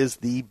 He is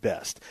the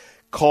best.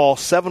 Call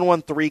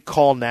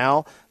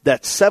 713-CALL-NOW.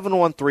 That's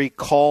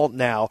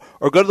 713-CALL-NOW.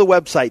 Or go to the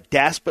website,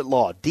 Daspit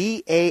Law,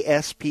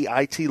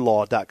 DASPIT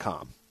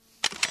law.com.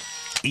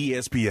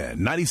 ESPN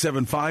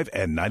 97.5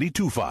 and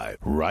 92.5,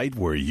 right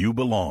where you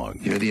belong.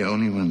 You're the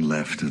only one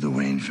left of the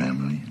Wayne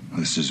family.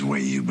 This is where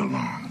you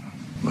belong.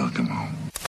 Welcome home.